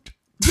wrote.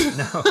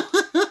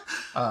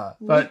 No.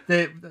 But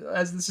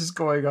as this is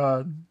going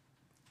on,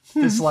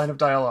 this line of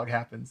dialogue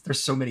happens.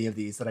 There's so many of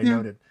these that I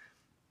noted.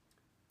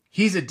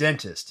 He's a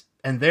dentist,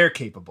 and they're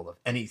capable of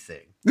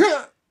anything.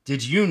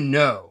 Did you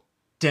know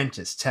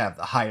dentists have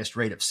the highest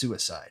rate of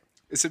suicide?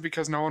 Is it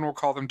because no one will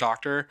call them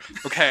doctor?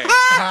 Okay.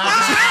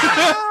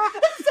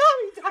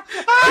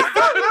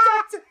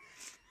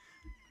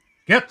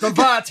 Get the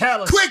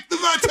Vitalis. Quick, the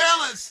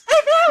Vitalis!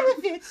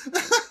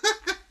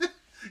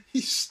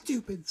 You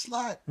stupid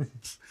slut.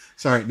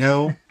 Sorry,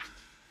 no.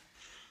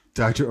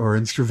 Dr.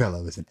 Oren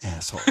Scrivello is an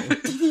asshole.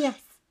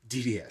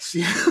 DDS,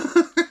 yeah.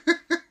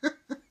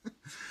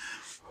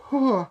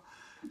 Oh.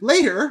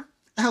 Later,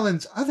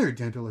 Alan's other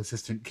dental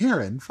assistant,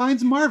 Karen,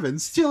 finds Marvin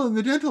still in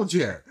the dental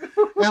chair.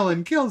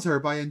 Alan kills her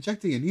by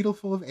injecting a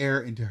needleful of air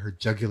into her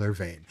jugular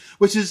vein,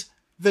 which is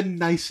the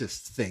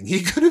nicest thing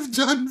he could have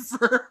done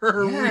for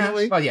her,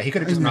 really. Well, yeah, he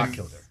could have just not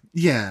killed her.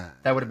 Yeah.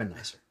 That would have been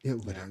nicer.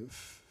 It would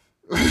have.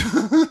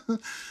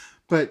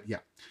 But yeah.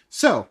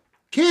 So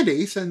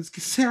Candy sends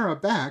Sarah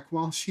back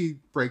while she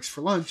breaks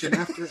for lunch, and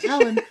after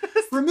Alan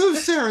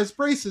removes Sarah's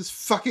braces,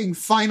 fucking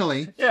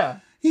finally, Yeah.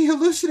 he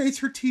hallucinates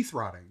her teeth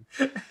rotting.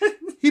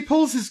 He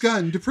pulls his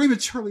gun to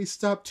prematurely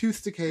stop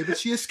tooth decay, but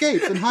she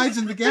escapes and hides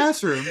in the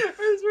gas room.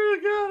 It's really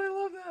good. I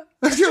love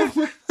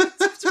that.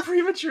 To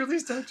prematurely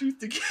stop tooth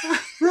decay.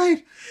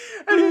 Right.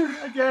 And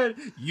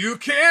again, you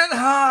can't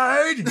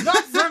hide,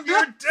 not from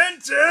your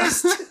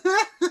dentist.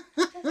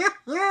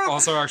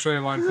 Also, actually,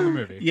 a line from the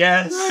movie.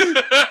 Yes.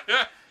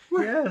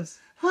 Yes.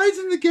 Hides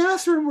in the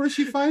gas room where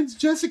she finds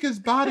Jessica's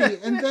body,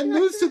 and then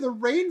moves to the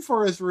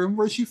rainforest room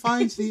where she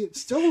finds the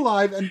still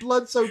alive and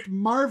blood-soaked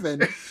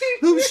Marvin,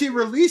 whom she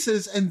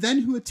releases and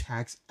then who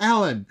attacks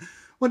Alan.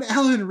 When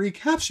Alan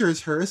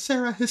recaptures her,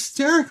 Sarah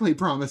hysterically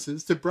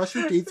promises to brush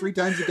her teeth 3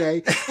 times a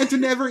day and to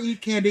never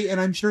eat candy, and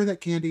I'm sure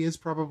that Candy is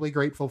probably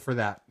grateful for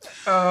that.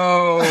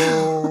 Oh.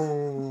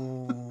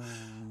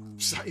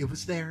 So it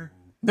was there.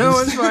 No,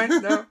 it's fine.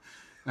 No.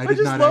 I did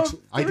just not love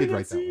actually. I did during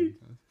write that that scene.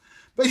 one.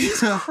 But He's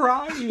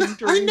crying I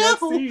during that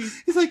know. scene.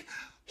 He's like,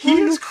 He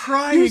 "Oh, is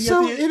crying You're at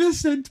so the-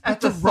 innocent.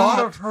 At but the thought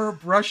rot." of her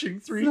brushing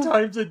 3 No.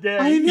 times a day,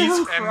 I know.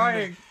 he's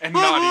crying. And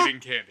not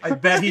eating candy. I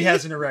bet he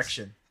has an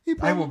erection. He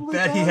I will probably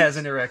bet he does. has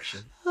an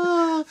erection.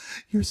 Ah,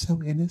 you're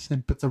so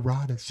innocent, but the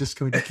rod is just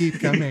going to keep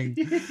coming.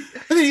 And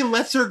then he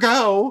lets her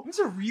go. It's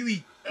a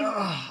really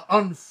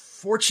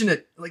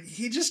unfortunate. Like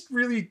he just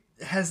really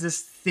has this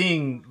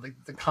thing, like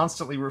the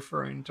constantly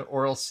referring to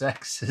oral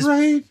sex as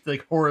Right?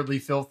 like horribly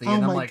filthy, Oh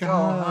and I'm my like,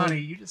 God. oh honey,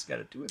 you just got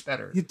to do it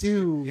better. You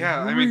do.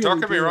 Yeah, You I mean, don't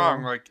really get me do.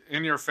 wrong. Like,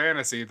 in your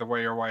fantasy, the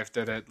way your wife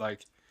did it,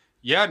 like,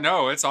 yeah,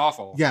 no, it's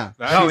awful. Yeah.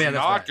 That Oh, is yeah,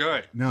 that's not right.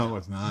 good. No,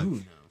 it's not.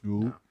 Ooh,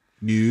 Nope.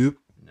 Nope.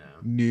 no.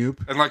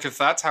 Nope. And, like, if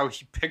that's how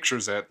he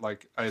pictures it,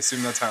 like, I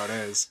assume that's how it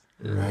is.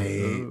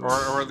 Right.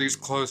 Or at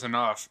least close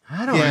enough.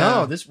 I don't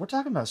Yeah. know. We're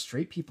talking about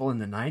straight people in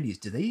the '90s.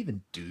 Do they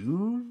even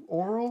do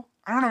oral?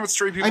 I don't know what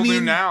straight people I do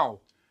mean- now.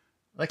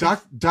 Like,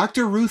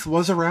 Dr. Ruth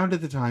was around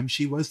at the time.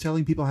 She was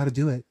telling people how to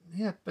do it.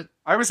 yeah, but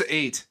I was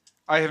 8.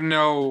 I have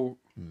no...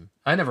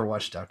 I never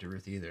watched Dr.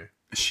 Ruth either.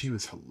 She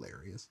was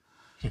hilarious.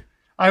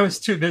 I was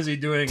too busy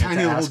doing it Tiny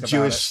to little ask about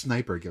Jewish it.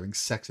 sniper giving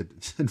sex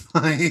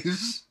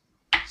advice.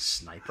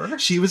 Sniper.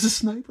 She was a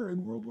sniper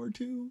in World War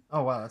II.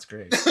 Oh wow, that's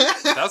great.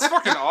 That's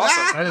fucking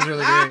awesome. That is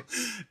really great.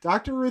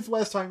 Dr. Ruth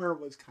Westheimer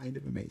was kind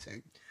of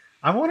amazing.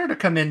 I want her to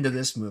come into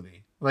this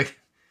movie, like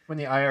when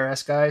the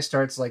IRS guy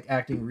starts like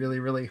acting really,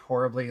 really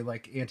horribly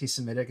like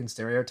anti-Semitic and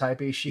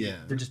stereotypy.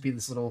 There'd just be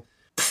this little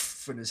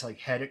poof, and his like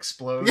head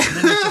explodes, and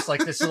then there's just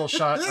like this little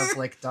shot of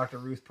like Dr.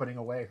 Ruth putting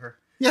away her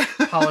Yeah.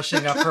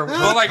 polishing up her.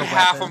 Well, like her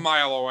half weapon. a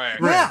mile away.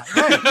 Yeah,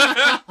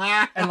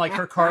 right. And like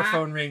her car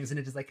phone rings, and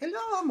it is like,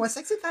 "Hello, more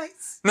sexy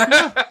face."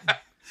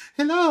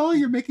 Hello,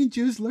 you're making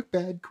Jews look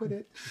bad. Quit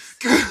it.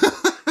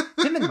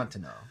 Women want to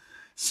know.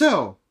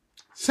 So,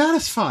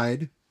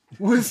 satisfied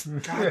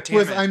with God damn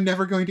with it. I'm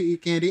never going to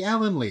eat candy,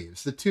 Alan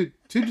leaves. The two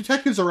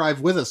detectives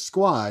arrive with a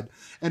squad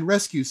and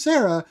rescue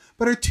Sarah,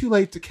 but are too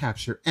late to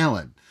capture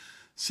Alan.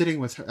 Sitting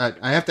with her,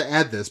 I have to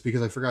add this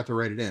because I forgot to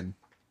write it in.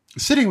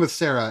 Sitting with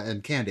Sarah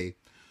and Candy,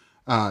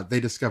 they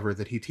discover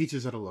that he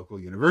teaches at a local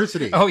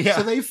university. Oh, yeah.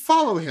 So they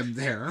follow him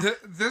there.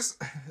 This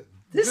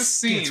This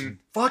scene. gets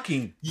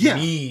fucking Yeah.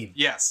 mean.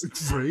 Yes.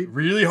 Right?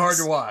 Really hard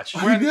to watch.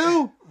 I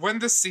know. When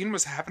this scene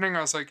was happening,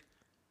 I was like,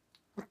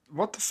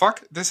 what the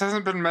fuck? This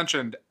hasn't been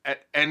mentioned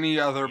at any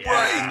other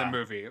point in the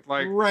movie.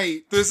 Like,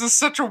 Right. this is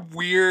such a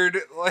weird,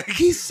 like,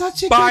 He's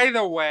such a by good,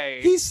 the way.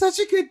 he's such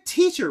a good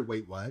teacher.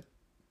 Wait, what?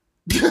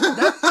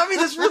 I mean,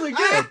 that's really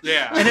good.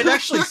 Yeah. And it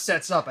actually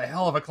sets up a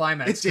hell of a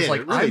climax. It 'cause, did.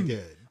 Like, It really I'm,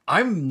 did.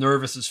 I'm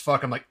nervous as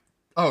fuck. I'm like,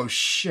 oh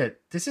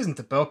shit, this isn't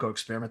the Belko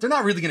experiment. They're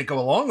not really going to go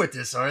along with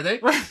this, are they?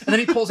 And then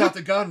he pulls out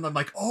the gun, and I'm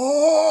like,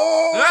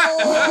 oh,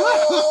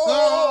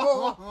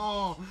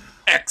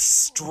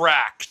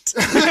 Extract.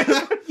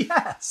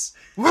 yes.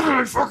 What did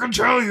I fucking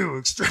tell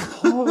you?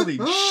 Holy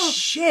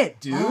shit,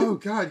 dude. Oh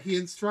god, he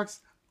instructs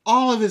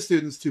all of his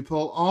students to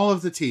pull all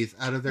of the teeth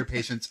out of their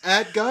patients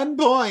at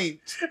gunpoint.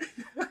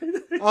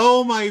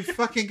 Oh my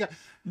fucking god.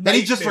 Then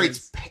he just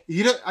Nightmares. writes,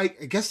 you know, I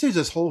guess there's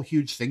this whole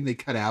huge thing they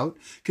cut out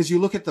because you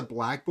look at the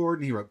blackboard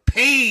and he wrote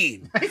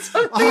pain.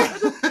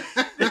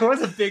 There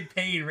was a big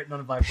pain written on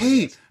the blackboard.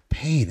 Pain.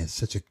 Pain is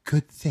such a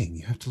good thing.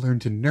 You have to learn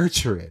to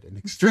nurture it and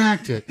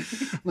extract it.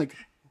 I'm like,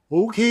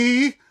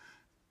 okay.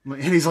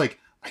 And he's like,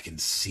 I can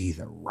see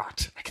the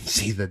rot. I can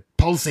see the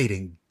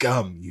pulsating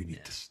gum. You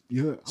need to.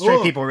 Yeah.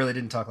 Straight people really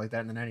didn't talk like that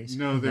in the 90s.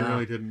 No, they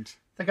really didn't.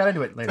 They got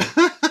into it later.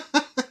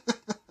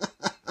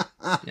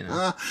 You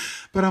know.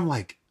 But I'm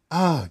like,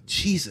 oh,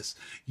 Jesus.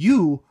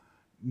 Your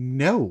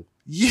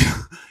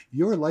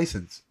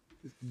license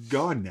is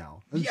gone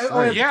now. I'm Yeah,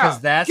 sorry. yeah.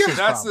 because that's Yeah, his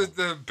That's problem.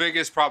 the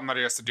biggest problem that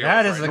he has to deal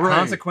That with. is the right now. Right.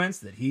 consequence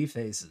that he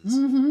faces.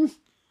 Mm-hmm.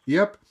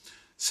 Yep.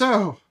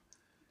 So,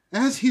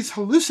 as he's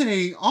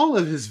hallucinating all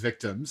of his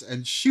victims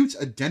and shoots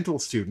a dental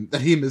student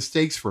that he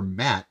mistakes for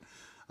Matt,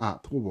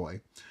 poor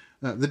boy,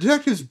 the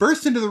detectives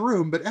burst into the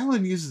room, but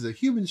Alan uses a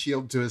human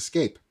shield to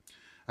escape.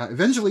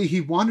 Eventually,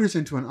 he wanders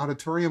into an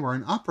auditorium where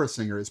an opera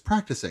singer is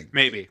practicing.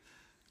 Maybe.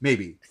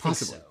 Maybe. I think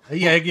Possibly. so.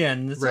 Yeah,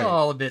 again, it's Right.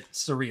 all a bit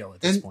surreal at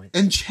this point.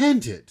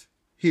 Enchanted,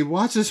 he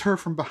watches her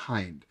from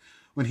behind.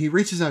 When he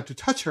reaches out to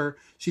touch her,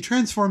 she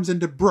transforms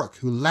into Brooke,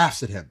 who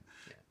laughs at him.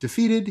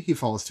 Defeated, he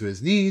falls to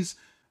his knees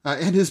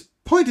and is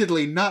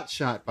pointedly not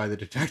shot by the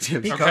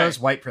detective. Because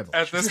Okay. white privilege.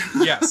 At this,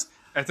 yes.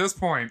 At this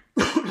point,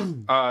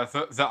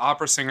 the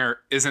opera singer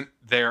isn't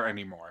there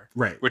anymore.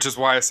 Right. Which is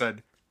why I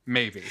said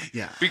maybe.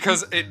 Yeah.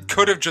 Because it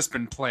could have just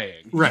been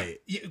playing. Right.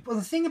 Yeah, well,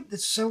 the thing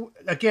that's so,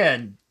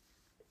 again,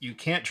 you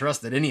can't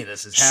trust that any of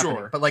this is happening.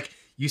 Sure. But like,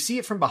 you see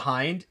it from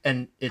behind,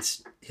 and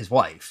it's his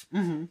wife.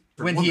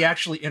 Mm-hmm. When he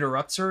actually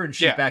interrupts her and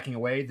she's Yeah. backing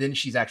away, then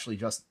she's actually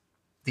just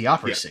the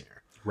opera Yeah.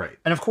 singer. Right.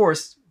 And of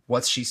course,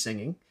 what's she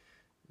singing?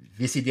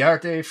 Vici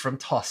d'arte from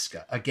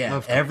Tosca. Again,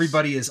 Of course.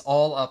 everybody is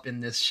all up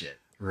in this shit.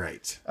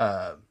 Right.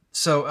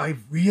 So I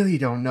really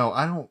don't know.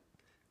 I don't.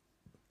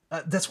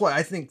 That's why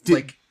I think Did-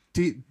 like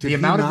Did the he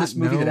amount of not this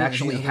movie that know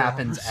actually any other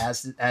happens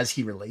operas? as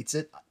he relates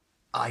it,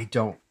 I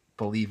don't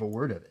believe a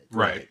word of it.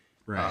 Right.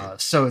 Right.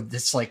 So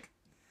it's like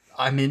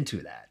I'm into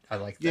that. I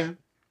like that. Yeah.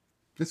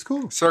 It's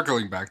cool.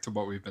 Circling back to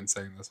what we've been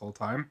saying this whole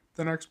time,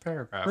 the next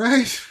paragraph.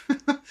 Right.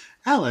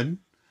 Alan,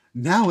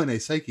 now in a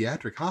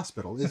psychiatric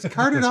hospital, is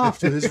carted off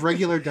to his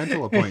regular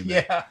dental appointment.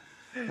 Yeah.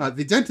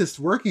 The dentist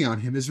working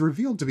on him is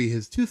revealed to be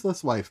his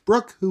toothless wife,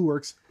 Brooke, who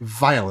works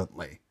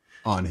violently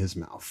on his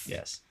mouth.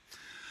 Yes.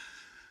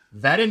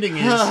 That ending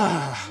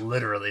is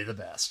literally the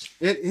best.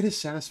 It is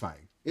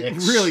satisfying. It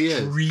really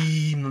is.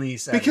 Extremely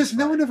satisfying. Because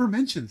no one ever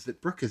mentions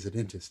that Brooke is a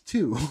dentist,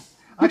 too.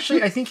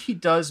 Actually, I think he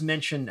does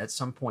mention at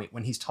some point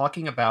when he's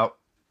talking about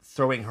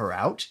throwing her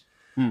out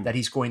that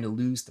he's going to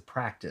lose the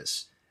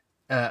practice.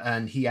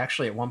 And he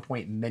actually at one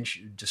point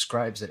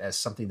describes it as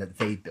something that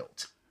they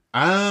built,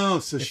 Oh,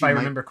 so if she I might...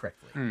 remember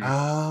correctly.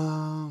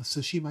 Oh,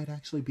 so she might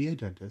actually be a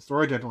dentist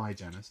or a dental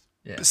hygienist.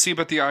 Yeah. See,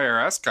 but the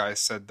IRS guy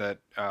said that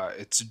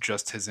it's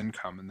just his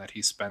income and that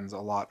he spends a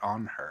lot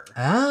on her.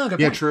 Ah, good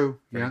Yeah, point. true.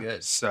 Very Yeah.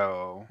 good.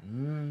 So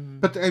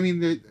But, I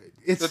mean,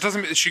 it's... that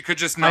doesn't mean she could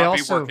just I not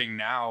also- be working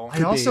now.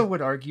 I also be.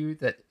 would argue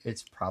that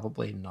it's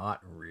probably not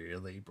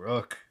really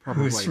Brooke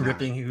Probably who's not.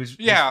 ripping who's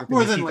Yeah. ripping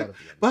More his than teeth like... out at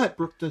the end. But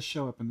Brooke does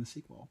show up in the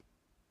sequel.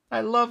 I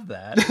love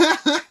that.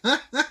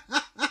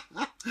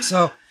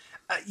 So,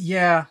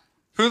 yeah,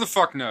 Who the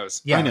fuck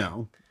knows? yeah, I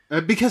know.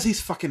 Because he's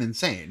fucking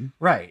insane.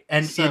 right,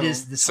 and So- it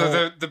is this So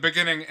whole, the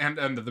beginning and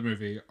end of the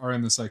movie are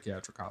in the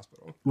psychiatric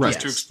hospital. Right.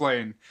 Just to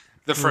explain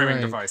the framing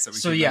Right. device that we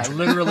so keep yeah, mentioning.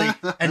 literally,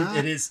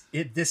 and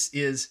this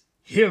is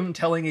him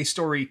telling a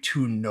story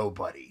to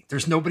nobody.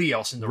 There's nobody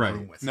else in the Right.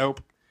 room with him.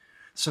 Nope.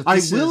 So I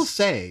this will is,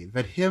 say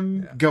that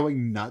him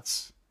going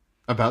nuts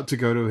about to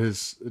go to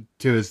his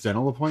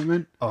dental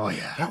appointment. Oh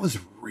yeah. That was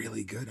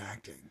really good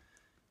acting.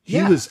 He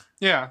Yeah. was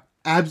Yeah.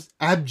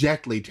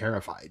 abjectly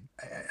terrified.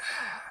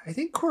 I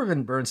think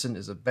Corbin Burnson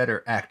is a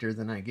better actor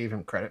than I gave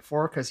him credit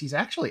for, because he's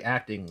actually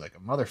acting like a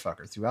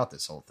motherfucker throughout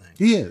this whole thing.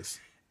 He is.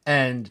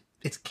 And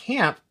it's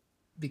camp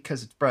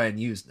because it's Brian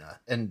Usna,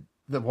 and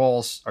the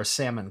walls are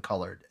salmon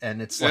colored,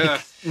 and it's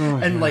like, Yeah.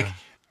 and like,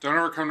 Don't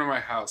ever come to my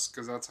house,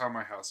 because that's how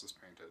my house is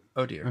painted.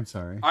 oh dear. I'm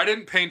sorry. I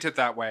didn't paint it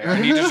that way.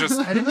 I need to just,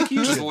 I didn't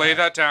accuse just you. lay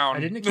that down. I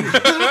didn't accuse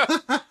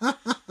you.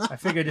 I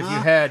figured if you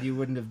had, you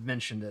wouldn't have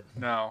mentioned it.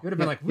 No. You would have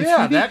been like, If yeah,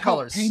 you need that help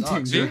color painting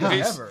sucks. your The,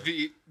 house.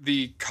 Whatever.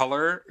 the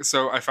color.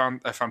 So I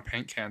found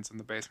paint cans in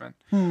the basement.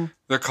 Hmm.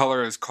 The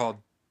color is called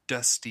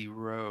Dusty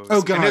Rose.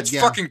 Oh, God, and it's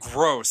yeah. fucking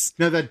gross.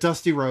 No, that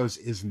dusty rose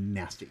is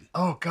nasty.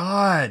 Oh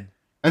God.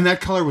 And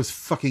that color was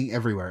fucking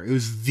everywhere. It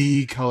was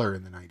the color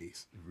in the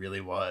 90s. It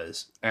really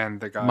was.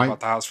 And the guy My- bought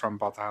the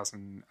house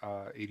in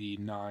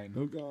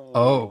 '89. God.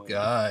 Oh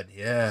God,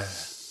 yeah.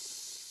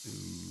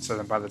 So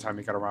then by the time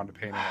he got around to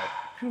painting it,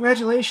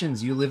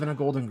 Congratulations, you live in a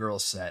Golden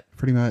Girls set.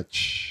 Pretty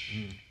much.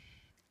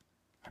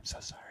 I'm so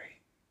sorry.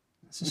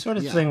 It's the sort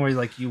of Yeah. thing where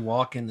like you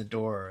walk in the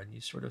door and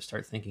you sort of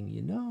start thinking,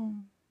 you know,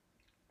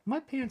 my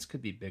pants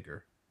could be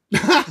bigger.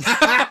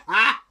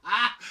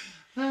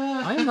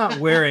 I am not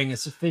wearing a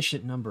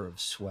sufficient number of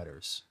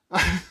sweaters.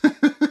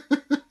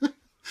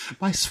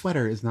 My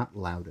sweater is not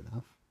loud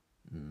enough.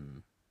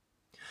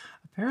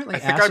 Apparently, I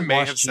think I acid may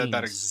wash have said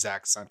that jeans-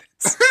 exact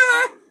sentence.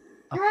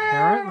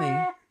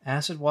 Apparently,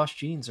 acid wash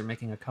jeans are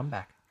making a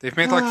comeback. They've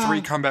made like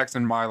 3 comebacks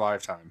in my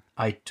lifetime.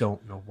 I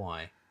don't know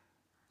why.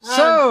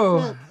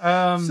 So,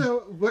 So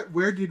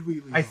where did we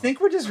leave? I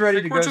think we're just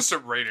ready to We're go. just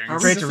at ratings. Are we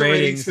straight just to at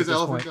ratings at because this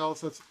Elephant point.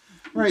 Girls. All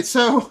right.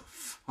 So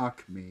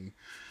fuck me.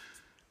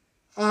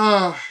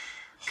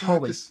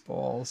 Holy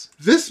balls!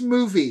 This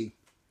movie,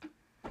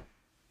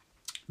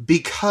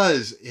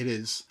 because it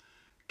is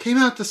came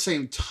out at the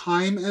same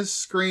time as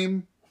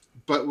Scream,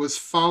 but was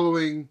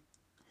following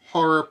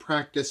horror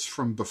practice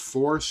from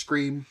before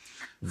Scream,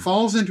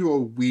 falls into a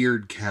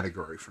weird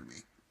category for me.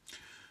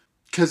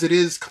 Because it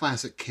is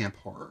classic camp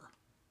horror.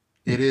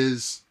 It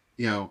is,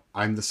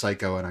 I'm the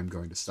psycho and I'm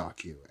going to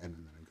stalk you and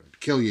then I'm going to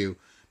kill you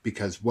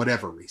because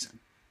whatever reason.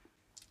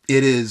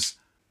 It is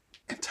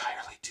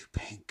entirely too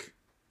pink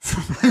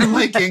for my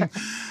liking.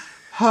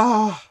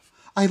 I'm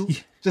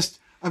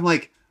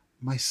like,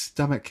 my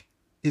stomach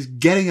is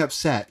getting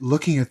upset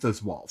looking at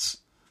those walls.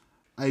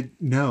 I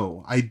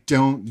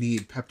don't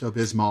need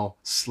Pepto-Bismol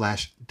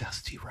 /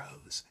 Dusty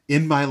Rose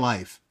in my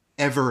life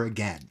ever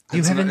again. You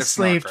It's have not- it's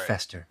not enslaved great.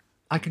 Fester.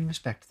 I can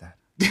respect that.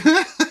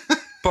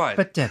 But,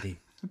 But Debbie,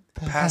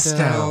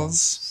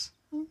 pastels.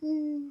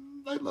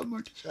 I love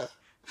Morticia.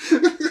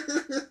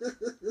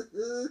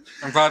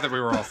 I'm glad that we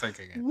were all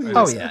thinking it.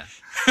 oh yeah.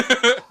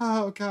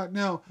 Oh God,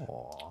 no.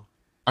 Aw.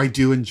 I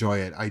do enjoy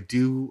it. I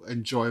do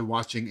enjoy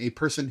watching a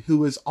person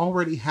who is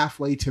already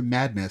halfway to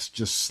madness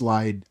just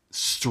slide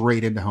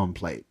straight into home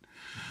plate.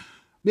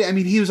 Yeah, I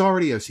mean, he was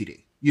already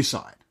OCD. You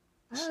saw it.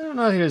 I don't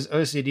know if he was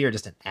OCD or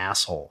just an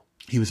asshole.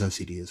 He was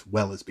OCD as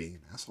well as being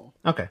an asshole.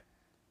 Okay.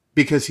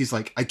 Because he's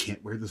like, I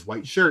can't wear this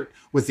white shirt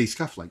with these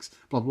cufflinks,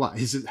 blah, blah.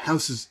 His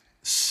house is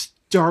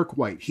stark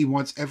white. He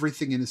wants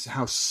everything in his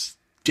house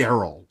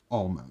sterile,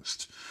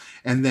 almost.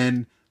 And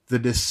then the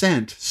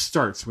descent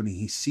starts when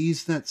he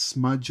sees that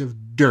smudge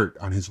of dirt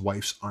on his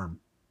wife's arm.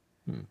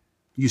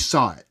 You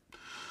saw it.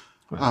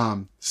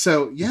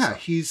 So, yeah,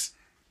 he's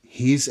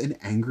an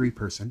angry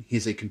person.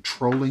 He's a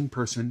controlling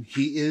person.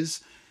 He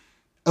is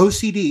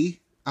OCD,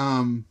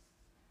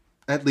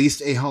 at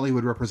least a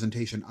Hollywood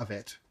representation of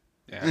it.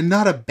 Yeah. And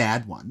not a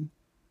bad one.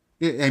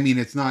 I mean,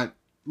 it's not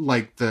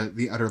like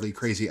the utterly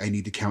crazy, I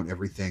need to count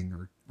everything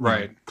or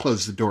Right.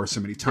 close the door so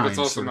many But times. it's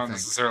also sort of not thing.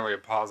 necessarily a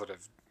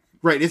positive.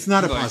 Right, it's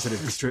not a like- positive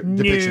depiction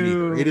No.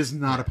 either. It is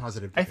not a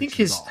positive I depiction think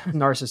his at all.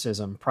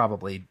 narcissism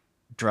probably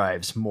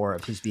drives more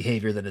of his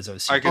behavior than his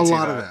OCD. I A can see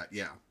lot of that. that,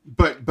 yeah.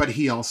 But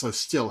he also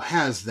still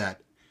has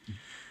that,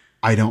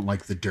 I don't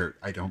like the dirt.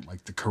 I don't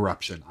like the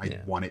corruption. I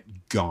Yeah. want it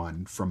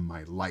gone from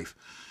my life.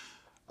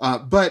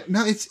 But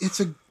no, it's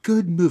a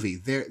good movie.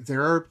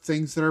 There are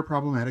things that are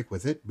problematic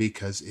with it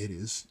because it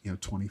is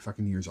 20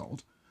 fucking years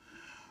old.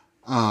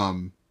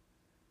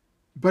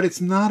 But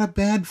it's not a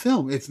bad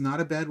film. It's not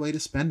a bad way to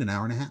spend an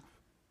hour and a half.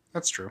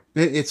 That's true.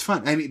 It's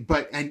fun. I mean,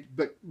 but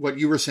what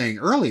you were saying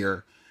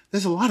earlier,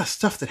 there's a lot of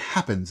stuff that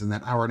happens in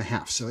that hour and a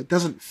half, so it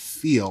doesn't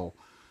feel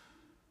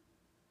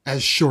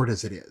as short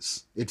as it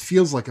is. It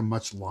feels like a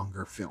much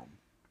longer film,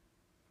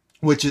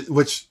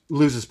 which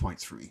loses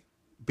points for me.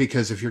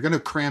 Because if you're going to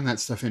cram that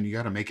stuff in, you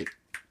got to make it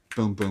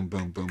boom, boom,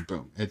 boom, boom,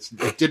 boom. It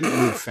didn't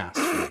move fast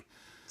for me.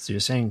 So you're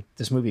saying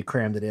this movie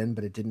crammed it in,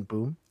 but it didn't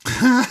boom?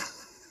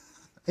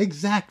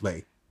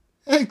 Exactly.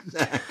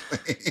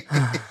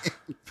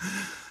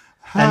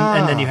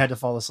 And then you had to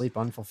fall asleep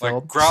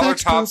unfulfilled? Like growler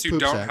Sex, tops poop, you poop,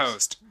 don't sex.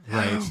 host.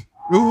 Right.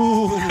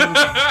 Ooh.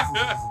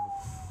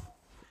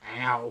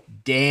 Ow.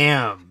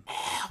 Damn.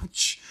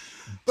 Ouch.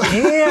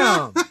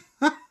 Damn.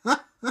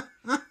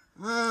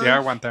 Yeah, I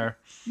went there.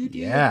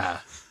 Yeah.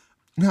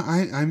 No,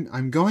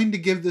 I'm going to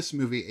give this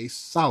movie a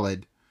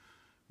solid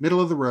middle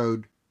of the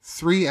road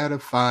 3 out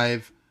of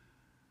 5.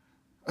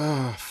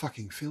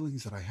 Fucking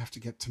feelings that I have to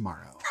get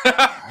tomorrow.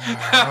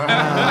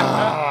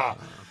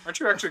 Aren't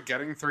you actually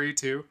getting 3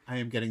 too? I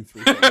am getting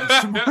 3 feelings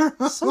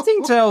tomorrow.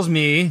 Something tells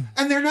me.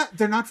 And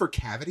they're not for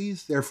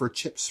cavities. They're for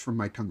chips from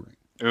my tongue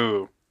ring.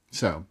 Ooh.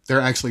 So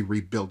they're actually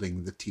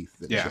rebuilding the teeth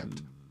that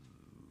chipped.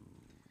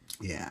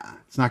 Yeah,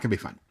 it's not gonna be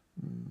fun.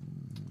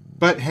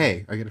 But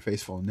hey, I get a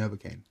face full of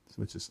Novocaine,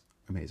 which is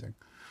amazing.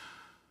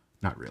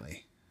 Not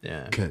really,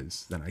 Yeah.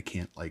 because then I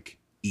can't like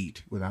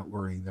eat without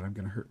worrying that I'm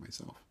gonna hurt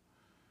myself.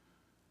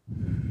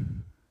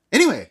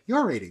 Anyway,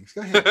 your ratings.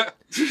 Go ahead.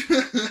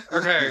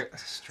 Okay,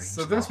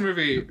 so this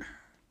movie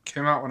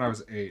came out when I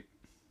was 8.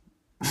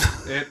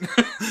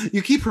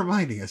 You keep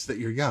reminding us that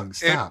you're young.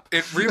 Stop.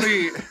 It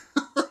really,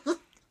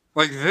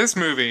 like, this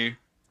movie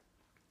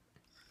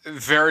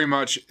very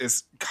much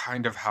is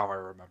kind of how I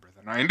remember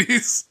the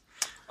 90s.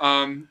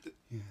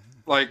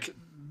 Like,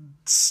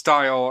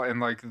 style and,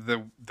 like,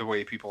 the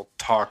way people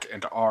talk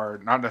and are,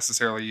 not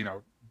necessarily, you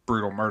know,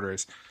 brutal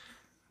murders.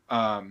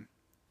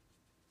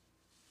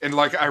 And,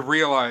 like, I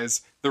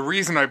realize, the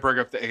reason I bring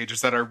up the age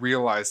is that I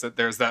realize that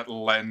there's that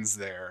lens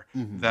there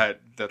that,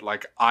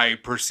 like, I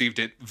perceived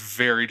it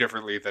very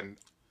differently than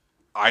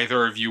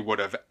either of you would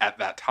have at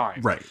that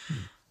time. Right.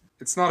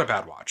 It's not a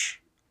bad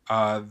watch.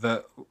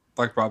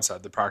 Like Bob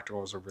said, the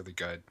practicals are really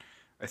good.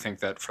 I think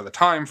that for the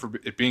time, for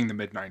it being the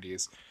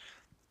mid-90s,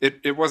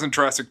 it wasn't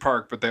Jurassic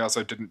Park, but they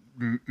also didn't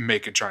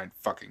make a giant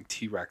fucking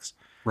T-Rex.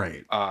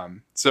 Right.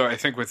 So I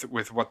think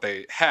with what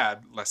they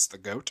had, less the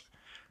goat,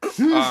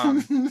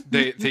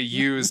 they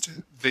used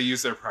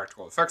their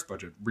practical effects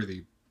budget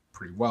really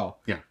pretty well.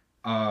 Yeah.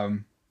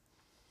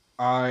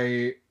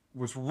 I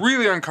was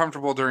really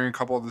uncomfortable during a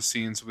couple of the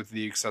scenes with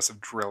the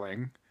excessive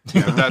drilling.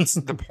 But that's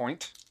the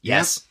point.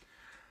 Yes.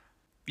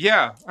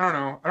 Yeah, I don't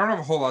know. I don't have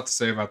a whole lot to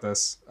say about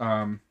this.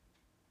 Mark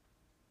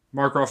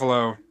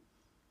Ruffalo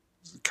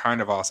is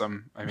kind of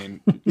awesome. I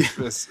mean,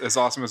 as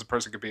awesome as a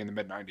person could be in the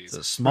mid-90s. It's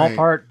a small Right.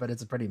 part, but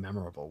it's a pretty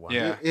memorable one.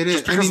 Yeah, It is.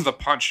 just because of the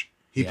punch.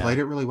 He Yeah. played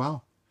it really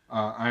well.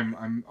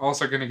 I'm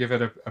also going to give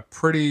it a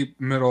pretty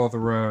middle of the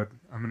road.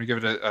 I'm going to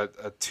give it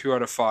a 2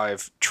 out of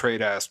 5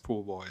 trade ass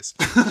pool boys.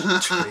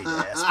 Trade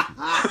ass.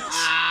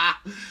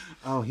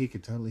 Oh, he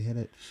could totally hit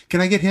it.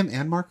 Can I get him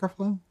and Mark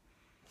Ruffalo?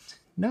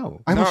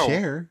 No. I will No.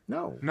 share.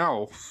 No.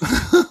 No.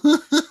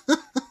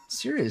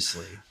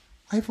 Seriously.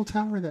 Eiffel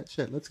Tower that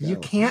shit. Let's go. You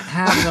can't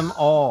have them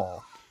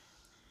all.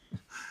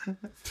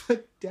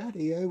 But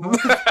Daddy, I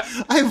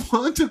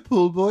want a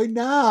pool boy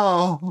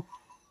now.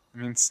 I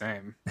mean,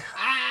 same.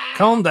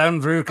 Calm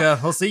down,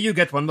 Vruka. I'll see you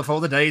get one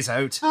before the day's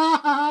out.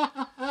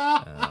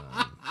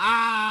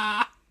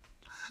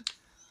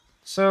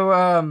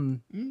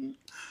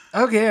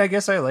 Okay, I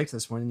guess I liked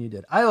this more than you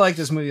did. I liked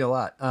this movie a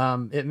lot.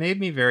 It made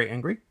me very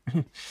angry.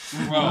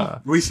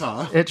 Well, We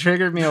saw. It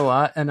triggered me a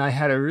lot, and I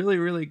had a really,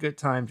 really good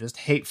time just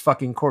hate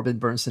fucking Corbin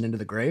Burnson into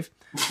the grave.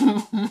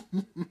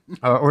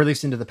 Or at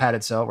least into the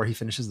padded cell where he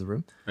finishes the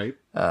room. Right.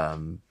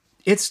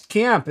 It's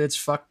camp. It's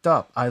fucked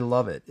up. I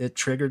love it. It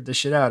triggered the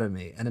shit out of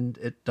me. And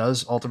it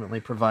does ultimately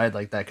provide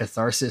like that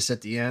catharsis at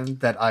the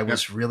end that I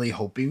was really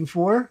hoping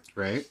for.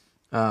 Right.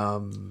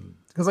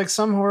 Because like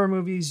some horror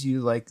movies, you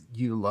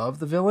love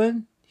the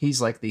villain.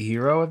 He's like the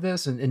hero of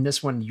this, and in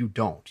this one, you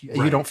don't. You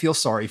Right. don't feel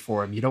sorry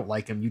for him. You don't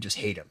like him. You just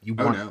hate him. You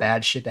Oh, want no.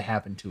 bad shit to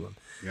happen to him,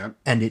 Yep.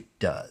 and it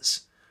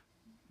does.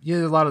 Yeah,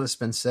 a lot of this has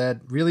been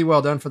said. Really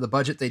well done for the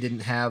budget they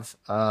didn't have.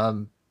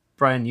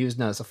 Brian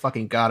Usna is a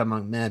fucking god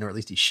among men, or at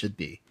least he should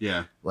be.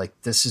 Yeah. Like,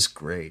 this is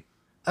great.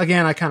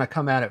 Again, I kind of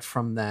come at it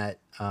from that.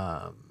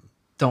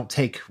 Don't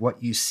take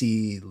what you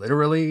see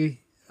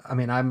literally. I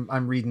mean,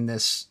 I'm reading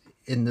this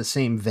in the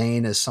same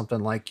vein as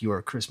something like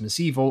your Christmas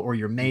Evil or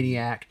your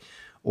Maniac,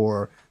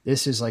 or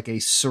this is like a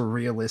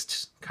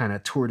surrealist kind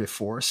of tour de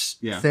force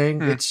Yeah.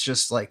 thing. It's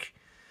just like,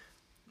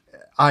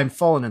 I'm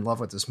falling in love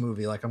with this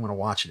movie. Like, I'm going to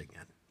watch it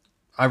again.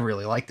 I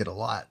really liked it a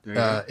lot. There you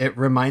go. It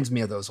reminds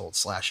me of those old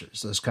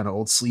slashers, those kind of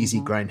old sleazy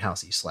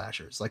grindhousey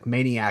slashers. Like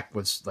Maniac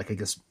was like, I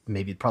guess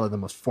maybe probably the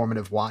most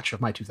formative watch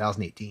of my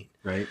 2018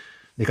 Right.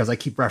 because I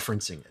keep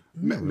referencing it.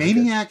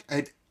 Maniac.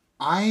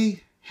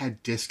 I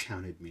had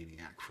discounted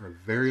Maniac for a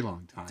very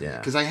long time Yeah.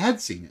 because I had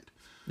seen it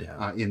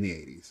Yeah. in the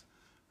 80s,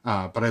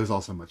 but I was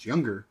also much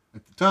younger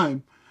at the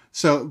time.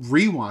 So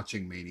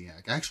rewatching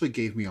Maniac actually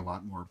gave me a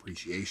lot more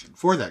appreciation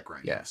for that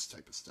grindhouse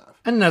type of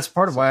stuff. And that's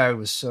part of why I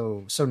was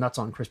so nuts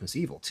on Christmas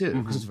Evil too,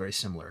 because it's very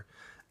similar.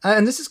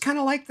 And this is kind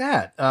of like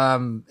that,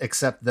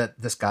 except that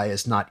this guy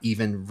is not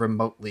even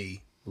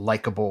remotely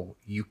likable.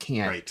 You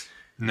can't, Right.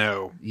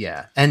 no.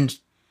 yeah. And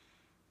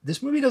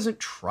this movie doesn't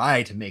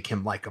try to make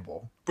him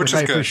likable, Which which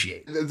I is good.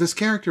 appreciate. This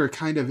character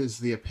kind of is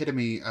the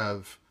epitome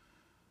of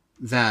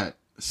that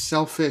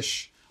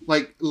selfish,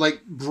 like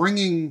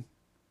bringing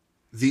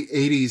the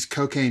 80s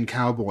cocaine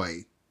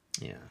cowboy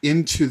Yeah.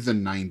 into the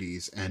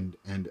 90s and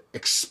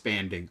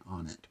expanding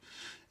on it.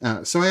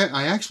 So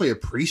I actually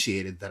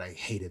appreciated that I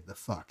hated the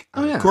fuck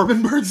out of yeah.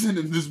 Corbin Burnson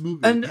in this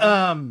movie.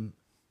 And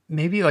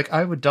maybe like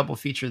I would double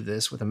feature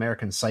this with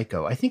American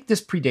Psycho. I think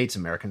this predates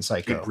American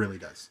Psycho. It really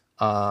does.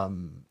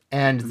 And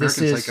American this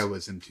is Psycho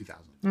was in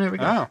 2000. There we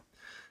go. Oh.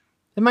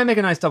 It might make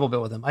a nice double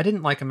bill with him. I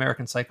didn't like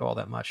American Psycho all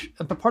that much,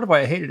 but part of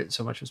why I hated it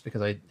so much was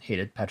because I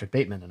hated Patrick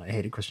Bateman and I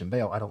hated Christian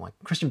Bale. I don't like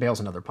Christian Bale's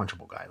another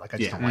punchable guy. Like I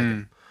just don't like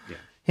him. Yeah.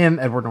 Him,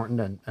 Edward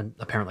Norton, and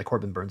apparently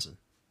Corbin Burnson,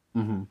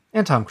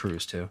 and Tom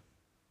Cruise too.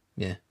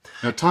 Yeah.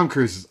 No, Tom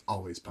Cruise is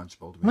always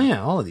punchable to me. Well,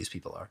 yeah, all of these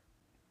people are.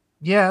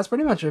 Yeah, that's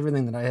pretty much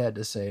everything that I had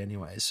to say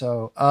anyway.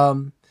 So,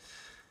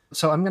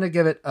 so I'm gonna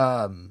give it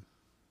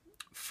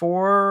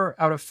 4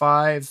 out of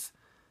 5.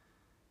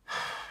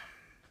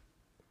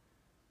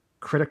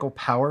 Critical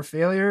power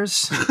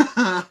failures.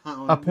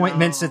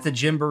 Appointments at the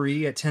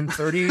Gymboree at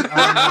 10:30.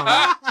 I don't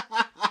know.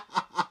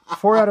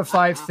 4 out of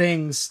 5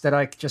 things that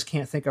I just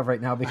can't think of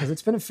right now because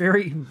it's been a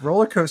very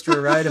roller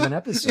coaster ride of an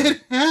episode.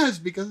 It has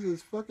because of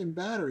this fucking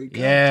battery. God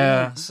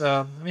Yeah. damn.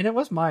 So I mean, it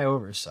was my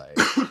oversight.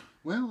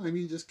 Well, I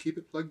mean, just keep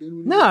it plugged in.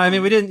 When No, I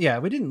mean we didn't. Yeah,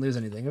 we didn't lose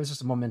anything. It was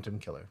just a momentum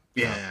killer.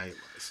 Yeah, it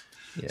was.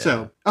 Yeah.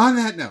 So, on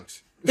that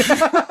note,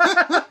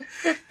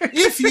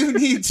 if you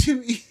need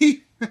to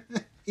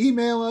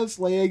email us,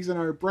 lay eggs in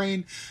our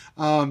brain,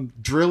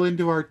 drill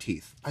into our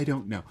teeth, I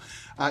don't know.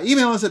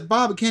 Email us at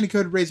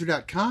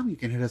bob@candycoatedrazor.com. You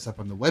can hit us up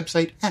on the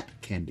website at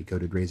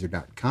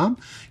candycoatedrazor.com.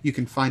 You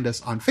can find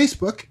us on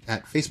Facebook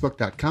at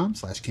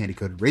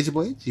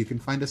facebook.com/candycoatedrazorblades. You can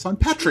find us on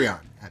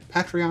Patreon at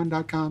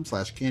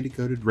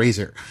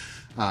patreon.com/candycoatedrazor.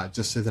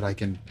 Just so that I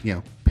can,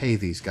 pay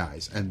these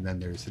guys. And then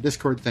there's the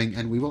Discord thing,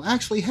 and we will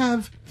actually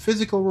have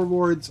physical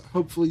rewards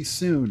hopefully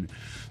soon.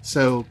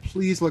 So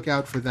please look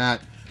out for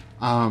that.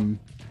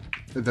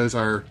 Those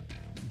are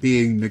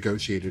being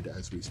negotiated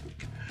as we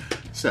speak.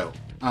 So,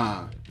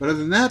 but other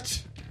than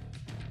that,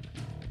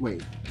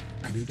 wait,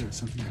 I knew there was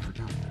something I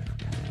forgot.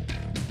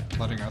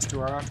 Letting us do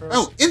our outro.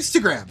 Oh,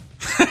 Instagram.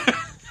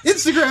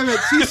 Instagram at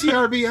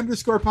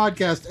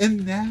CCRB_podcast.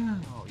 And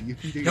now you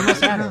can do You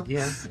almost had it.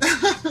 Yeah.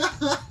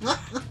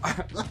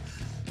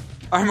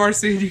 I'm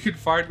RC, and you can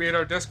find me at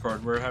our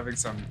Discord. We're having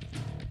some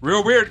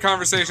real weird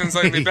conversations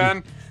lately,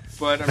 Ben,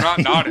 but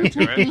I'm not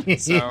into it.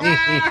 So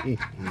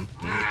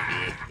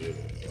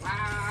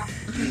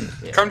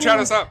come chat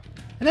us up.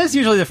 And that's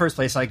usually the first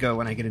place I go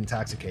when I get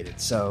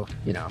intoxicated. So,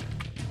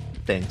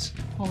 things.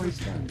 Always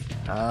fun.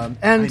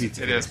 And It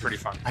is pretty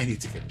fun. I need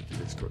to get into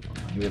Discord.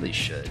 you really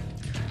should.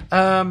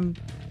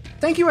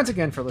 Thank you once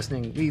again for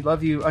listening. We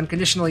love you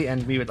unconditionally,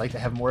 and we would like to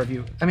have more of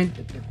you. I mean,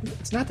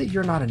 it's not that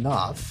you're not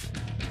enough.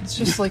 It's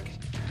just like,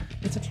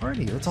 it's a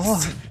party. That's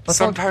all.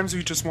 Sometimes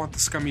we just want the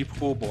scummy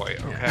pool boy,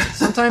 okay?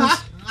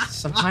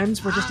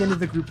 Sometimes we're just into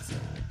the group thing.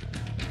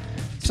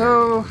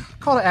 So,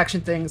 call to action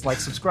things like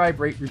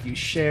subscribe, rate, review,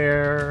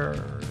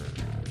 share.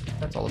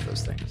 That's all of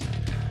those things.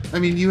 I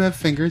mean, you have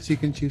fingers. You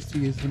can choose to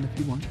use them if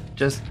you want.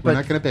 We're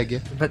not going to beg you.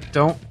 But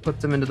don't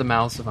put them into the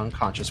mouths of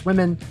unconscious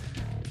women.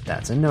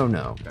 That's a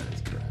no-no. That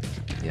is correct.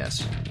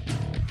 Yes.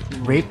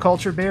 Rape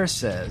Culture Bear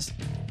says,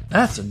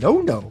 that's a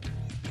no-no.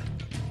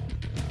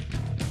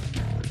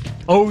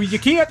 Oh, you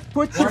can't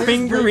put your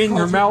finger in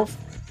her mouth.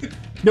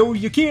 No,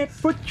 you can't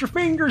put your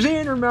fingers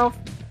in her mouth.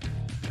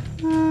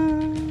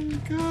 Oh,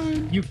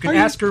 God. You can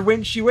ask her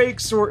when she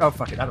wakes or... Oh,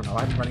 fuck it. I don't know.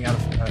 I'm running out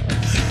of...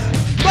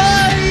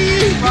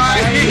 Bye!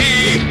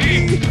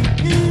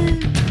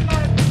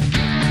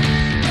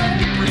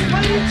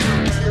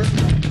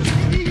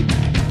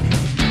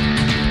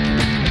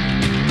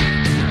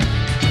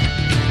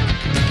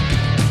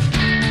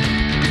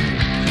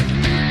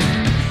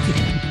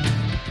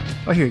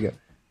 Oh, here you go.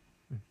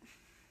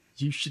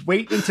 You should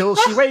wait until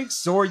she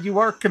wakes or you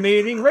are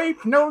committing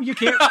rape. No, you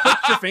can't put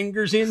your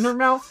fingers in her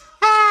mouth.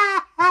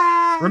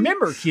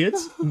 Remember,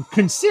 kids,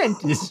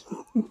 consent is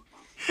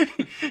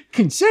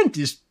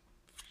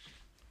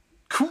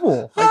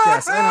cool, I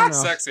guess. I don't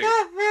know. Sexy.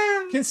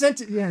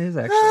 Consent, yeah, it is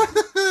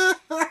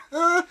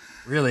actually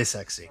really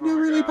sexy. No,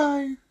 really,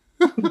 bye.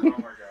 Oh my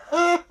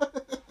god.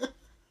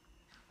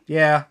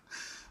 Yeah,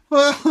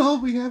 Well,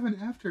 we have an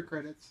after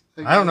credits.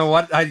 I don't know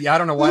what I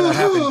don't know why that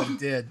happened, but it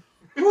did.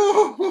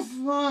 Oh,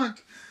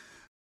 fuck.